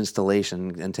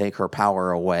installation and take her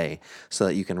power away so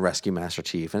that you can rescue Master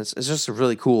Chief. And it's just a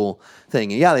really cool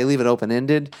thing. And yeah, they leave it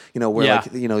open-ended, where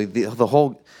like, the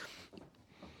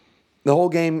whole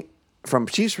game from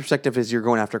Chief's perspective is you're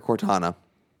going after Cortana.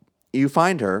 You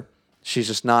find her. She's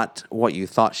just not what you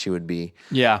thought she would be.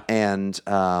 Yeah. And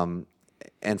from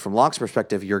Locke's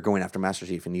perspective, you're going after Master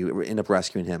Chief and you end up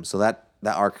rescuing him. So that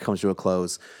arc comes to a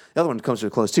close. The other one comes to a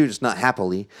close too, just not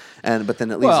happily. But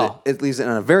then it leaves it in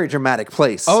a very dramatic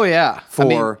place. Oh yeah,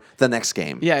 for the next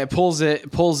game. Yeah, it pulls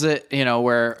it.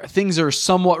 Where things are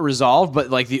somewhat resolved,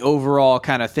 but like the overall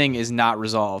kind of thing is not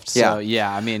resolved. So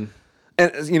yeah, I mean,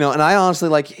 and and I honestly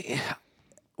like.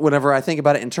 Whenever I think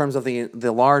about it in terms of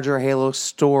the larger Halo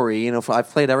story, I've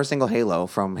played every single Halo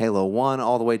from Halo 1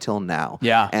 all the way till now.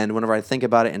 Yeah. And whenever I think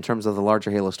about it in terms of the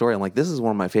larger Halo story, I'm like, this is one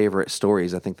of my favorite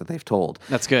stories I think that they've told.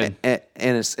 That's good. And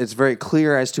it's very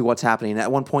clear as to what's happening.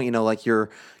 At one point, like you're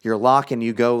Locke and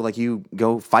you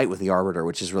go fight with the Arbiter,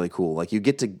 which is really cool. Like you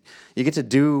get to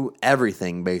do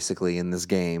everything basically in this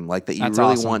game, like that you That's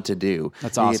really awesome. want to do.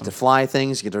 That's you awesome. get to fly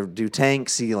things, you get to do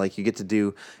tanks, you get to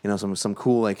do some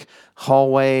cool like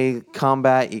hallway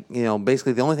combat.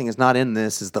 Basically the only thing that's not in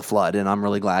this is the Flood, and I'm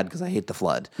really glad because I hate the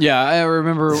Flood. Yeah, I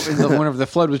remember whenever the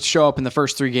Flood would show up in the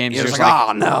first 3 games. You're just like,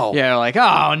 oh no. Yeah, like,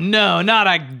 oh no,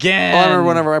 not again. Well, I remember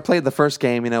whenever I played the first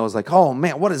game, it was like, oh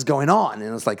man, what is going on?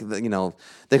 And it's like,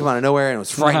 they come out of nowhere and it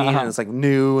was frightening and it's like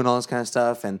new and all this kind of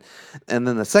stuff. And then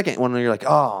the second one, you're like,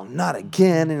 oh, not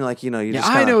again. And you're like, you just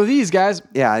I know these guys.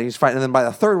 Yeah, you just fight. And then by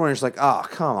the third one, you're just like, oh,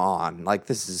 come on. Like,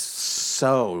 this is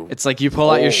so It's like you pull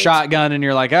out your shotgun and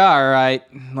you're like, all right,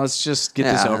 let's just get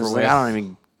this over with. Like, I don't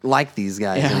even like these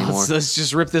guys anymore. Let's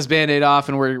just rip this Band-Aid off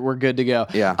and we're good to go.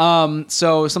 Yeah.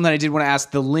 So something I did want to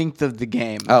ask, the length of the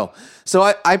game. Oh, so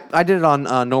I did it on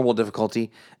normal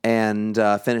difficulty and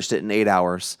finished it in 8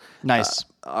 hours. Nice.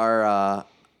 Our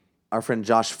friend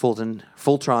Josh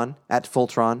Fultron at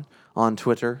Fultron on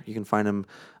Twitter. You can find him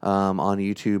on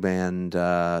YouTube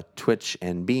and Twitch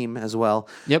and Beam as well.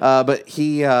 Yep. But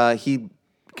he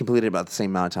completed about the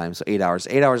same amount of time, so 8 hours.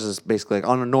 8 hours is basically like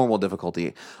on a normal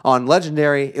difficulty. On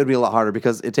Legendary, it would be a lot harder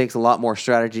because it takes a lot more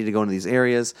strategy to go into these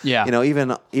areas. Yeah.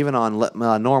 Even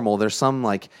on normal, there's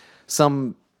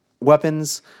some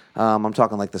weapons. I'm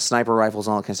talking like the sniper rifles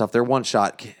and all that kind of stuff. They're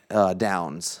one-shot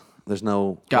downs. There's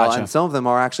no... Gotcha. Well, and some of them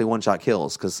are actually one-shot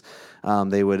kills because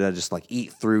they would just like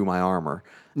eat through my armor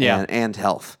and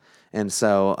health. And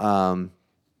so...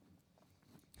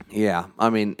 yeah, I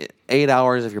mean, 8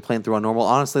 hours if you're playing through on normal.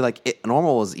 Honestly,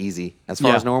 normal was easy. As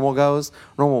far as normal goes,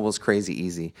 normal was crazy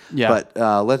easy. Yeah.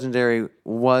 But Legendary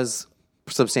was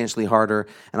substantially harder.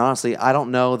 And honestly, I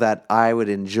don't know that I would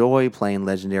enjoy playing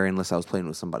Legendary unless I was playing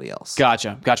with somebody else.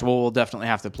 Gotcha. Well, we'll definitely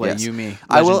have to play Yes. you, me.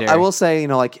 Legendary. I will say,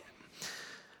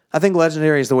 I think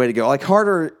Legendary is the way to go. Like,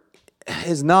 harder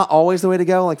is not always the way to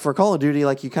go. Like, for Call of Duty,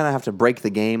 like, you kind of have to break the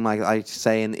game, like I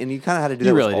say, and you kind of had to do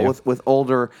that really with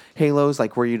older Halos,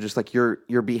 like, where you just, like, you're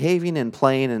behaving and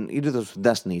playing, and you do this with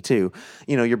Destiny, too.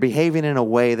 You're behaving in a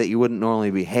way that you wouldn't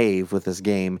normally behave with this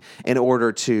game in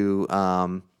order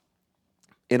to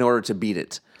beat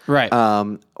it.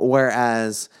 Right.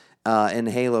 Whereas in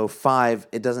Halo 5,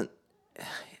 it doesn't...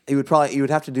 You would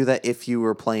have to do that if you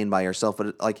were playing by yourself,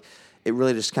 but it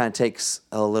really just kind of takes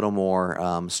a little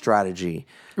more strategy.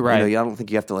 Right. I don't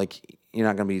think you have to you're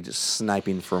not going to be just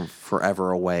sniping from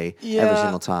forever away every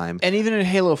single time. And even in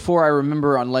Halo 4, I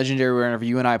remember on Legendary, whenever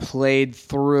you and I played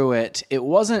through it, it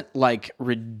wasn't like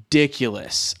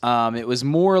ridiculous. It was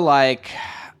more like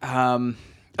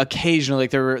occasionally,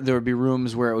 like there would be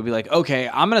rooms where it would be like, okay,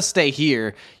 I'm going to stay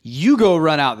here. You go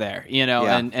run out there,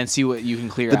 and see what you can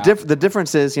clear out. The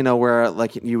difference is, where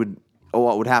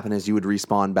what would happen is you would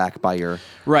respawn back by your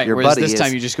whereas buddy. This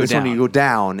time you just go down. When you go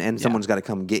down, and someone's got to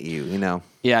come get you.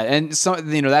 Yeah, and so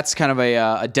that's kind of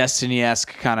a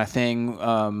Destiny-esque kind of thing.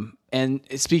 And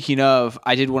speaking of,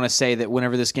 I did want to say that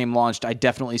whenever this game launched, I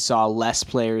definitely saw less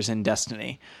players in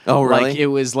Destiny. Oh, really? Like, it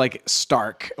was like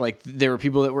stark. Like, there were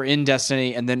people that were in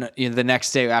Destiny, and then the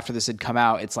next day after this had come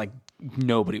out, it's like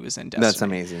nobody was in Destiny. That's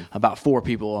amazing. About 4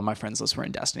 people on my friends list were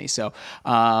in Destiny. So,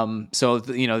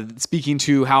 speaking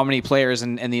to how many players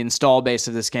and the install base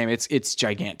of this game, it's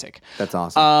gigantic. That's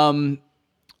awesome.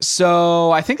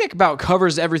 So I think that about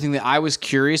covers everything that I was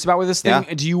curious about with this thing.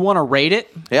 Yeah. Do you want to rate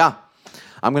it? Yeah.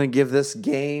 I'm going to give this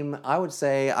game, I would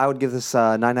give this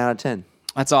 9 out of 10.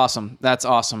 That's awesome.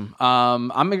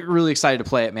 I'm really excited to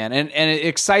play it, man. And it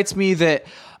excites me that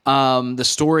the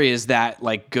story is that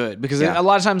like good, because a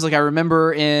lot of times, like I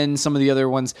remember in some of the other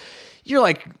ones, you're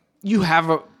like, you have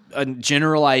a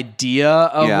general idea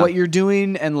of what you're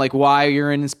doing and like why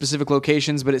you're in specific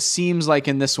locations, but it seems like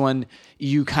in this one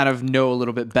you kind of know a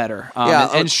little bit better.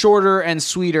 And shorter and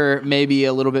sweeter, maybe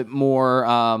a little bit more.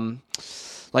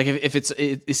 Like if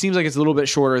it seems like it's a little bit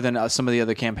shorter than some of the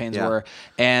other campaigns were,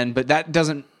 but that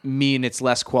doesn't mean it's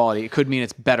less quality. It could mean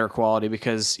it's better quality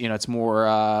because it's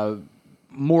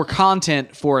more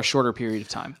content for a shorter period of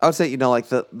time. I would say, like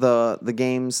the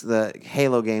games, the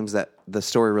Halo games that the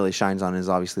story really shines on is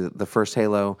obviously the first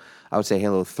Halo. I would say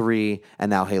Halo 3 and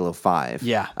now Halo 5.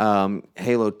 Yeah.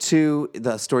 Halo 2,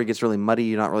 the story gets really muddy.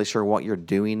 You're not really sure what you're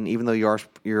doing, even though you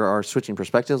are switching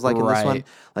perspectives like in this one.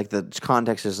 Like the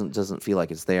context doesn't feel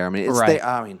like it's there. I mean, it's there.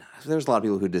 I mean, there's a lot of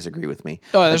people who disagree with me.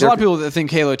 Oh, there's a lot of people that think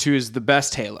Halo 2 is the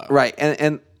best Halo. Right.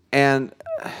 And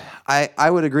I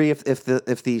would agree if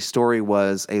the story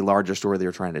was a larger story they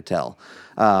were trying to tell.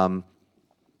 And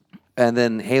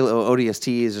then Halo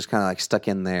ODST is just kind of like stuck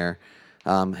in there.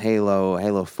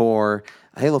 Halo 4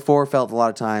 felt a lot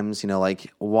of times,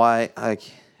 like why, like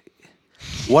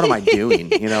what am I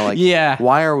doing?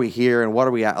 Why are we here and what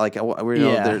are we at? Like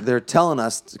they're telling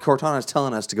us, Cortana's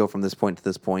telling us to go from this point to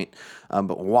this point,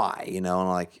 but why? And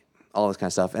like all this kind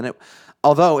of stuff. And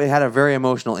although it had a very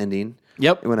emotional ending.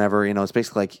 Yep. Whenever it's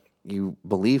basically like you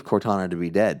believe Cortana to be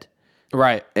dead,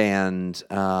 right? And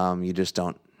you just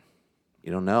don't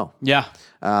know. Yeah.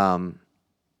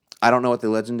 I don't know what the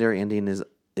legendary ending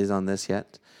is on this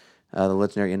yet. The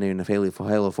legendary ending of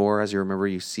Halo 4, as you remember,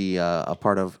 you see a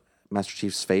part of Master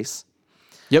Chief's face.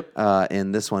 Yep.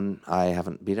 In this one, I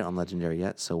haven't beat it on legendary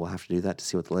yet, so we'll have to do that to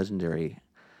see what the legendary.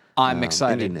 I'm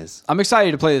excited. Ending is. I'm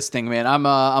excited to play this thing, man.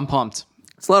 I'm pumped.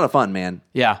 It's a lot of fun, man.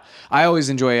 Yeah, I always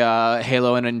enjoy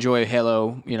Halo and enjoy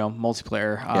Halo,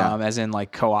 multiplayer, as in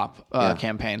like co-op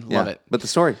campaign. Love it. But the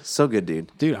story, so good,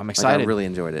 dude. Dude, I'm excited. Like, I really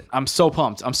enjoyed it. I'm so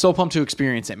pumped. I'm so pumped to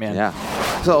experience it, man.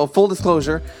 Yeah. So full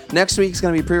disclosure, next week's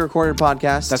going to be a pre-recorded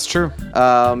podcast. That's true.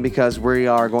 Because we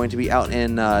are going to be out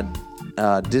in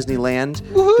Disneyland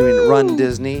doing Run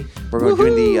Disney. We're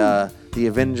going to do the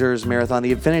Avengers Marathon,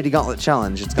 the Infinity Gauntlet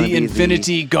Challenge. It's going to be the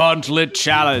Infinity Gauntlet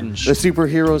Challenge. The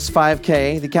Superheroes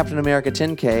 5K, the Captain America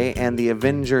 10K, and the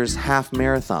Avengers Half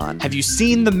Marathon. Have you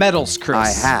seen the medals, Chris?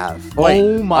 I have.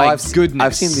 Oh my goodness!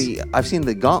 I've seen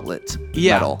the Gauntlet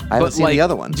medal. I haven't seen the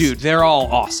other ones. Dude, they're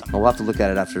all awesome. We'll have to look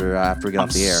at it after we get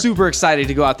off the air. Super excited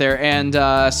to go out there, and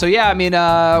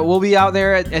we'll be out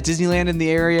there at Disneyland in the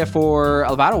area for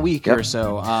about a week or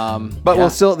so. But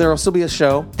there will still be a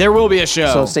show. There will be a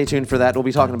show. So stay tuned for that. We'll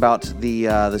be talking about the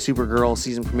Supergirl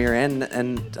season premiere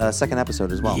and second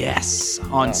episode as well. Yes,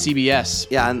 on CBS.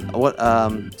 Yeah,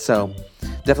 and so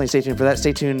definitely stay tuned for that.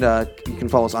 Stay tuned. You can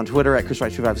follow us on Twitter at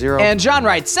ChrisWright250 and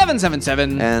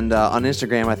JohnWright777, and on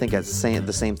Instagram I think it's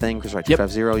the same thing,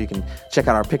 ChrisWright250. You can check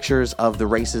out our pictures of the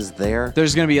races there.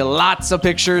 There's going to be lots of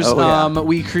pictures.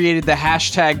 We created the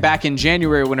hashtag back in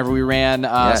January whenever we ran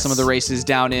some of the races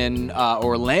down in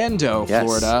Orlando,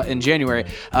 Florida in January.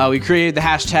 We created the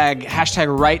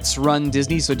hashtag Wrights Run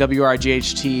Disney, so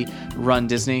WRGHT Run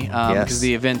Disney, because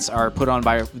the events are put on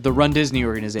by the Run Disney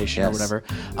organization or whatever.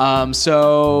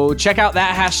 So check out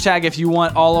that hashtag if you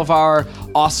want all of our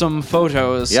awesome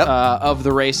photos of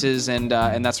the races and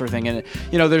that sort of thing. And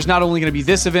there's not only going to be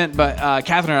this event, but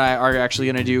Catherine and I are actually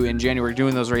going to do in January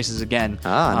doing those races again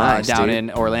nice, down dude.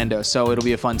 in Orlando. So it'll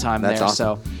be a fun time there.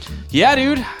 Awesome. So yeah,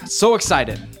 dude, so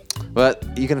excited.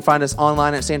 But you can find us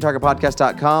online at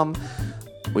StayOnTargetPodcast.com.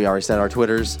 We already said our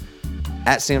Twitters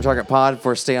at StayOnTargetPod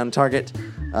for Stay on Target.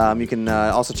 You can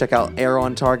also check out Arrow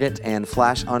on Target and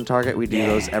Flash on Target. We do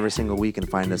those every single week, and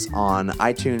find us on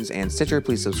iTunes and Stitcher.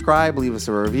 Please subscribe, leave us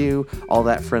a review, all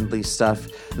that friendly stuff.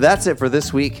 That's it for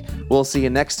this week. We'll see you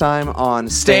next time on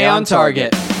Stay on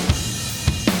Target.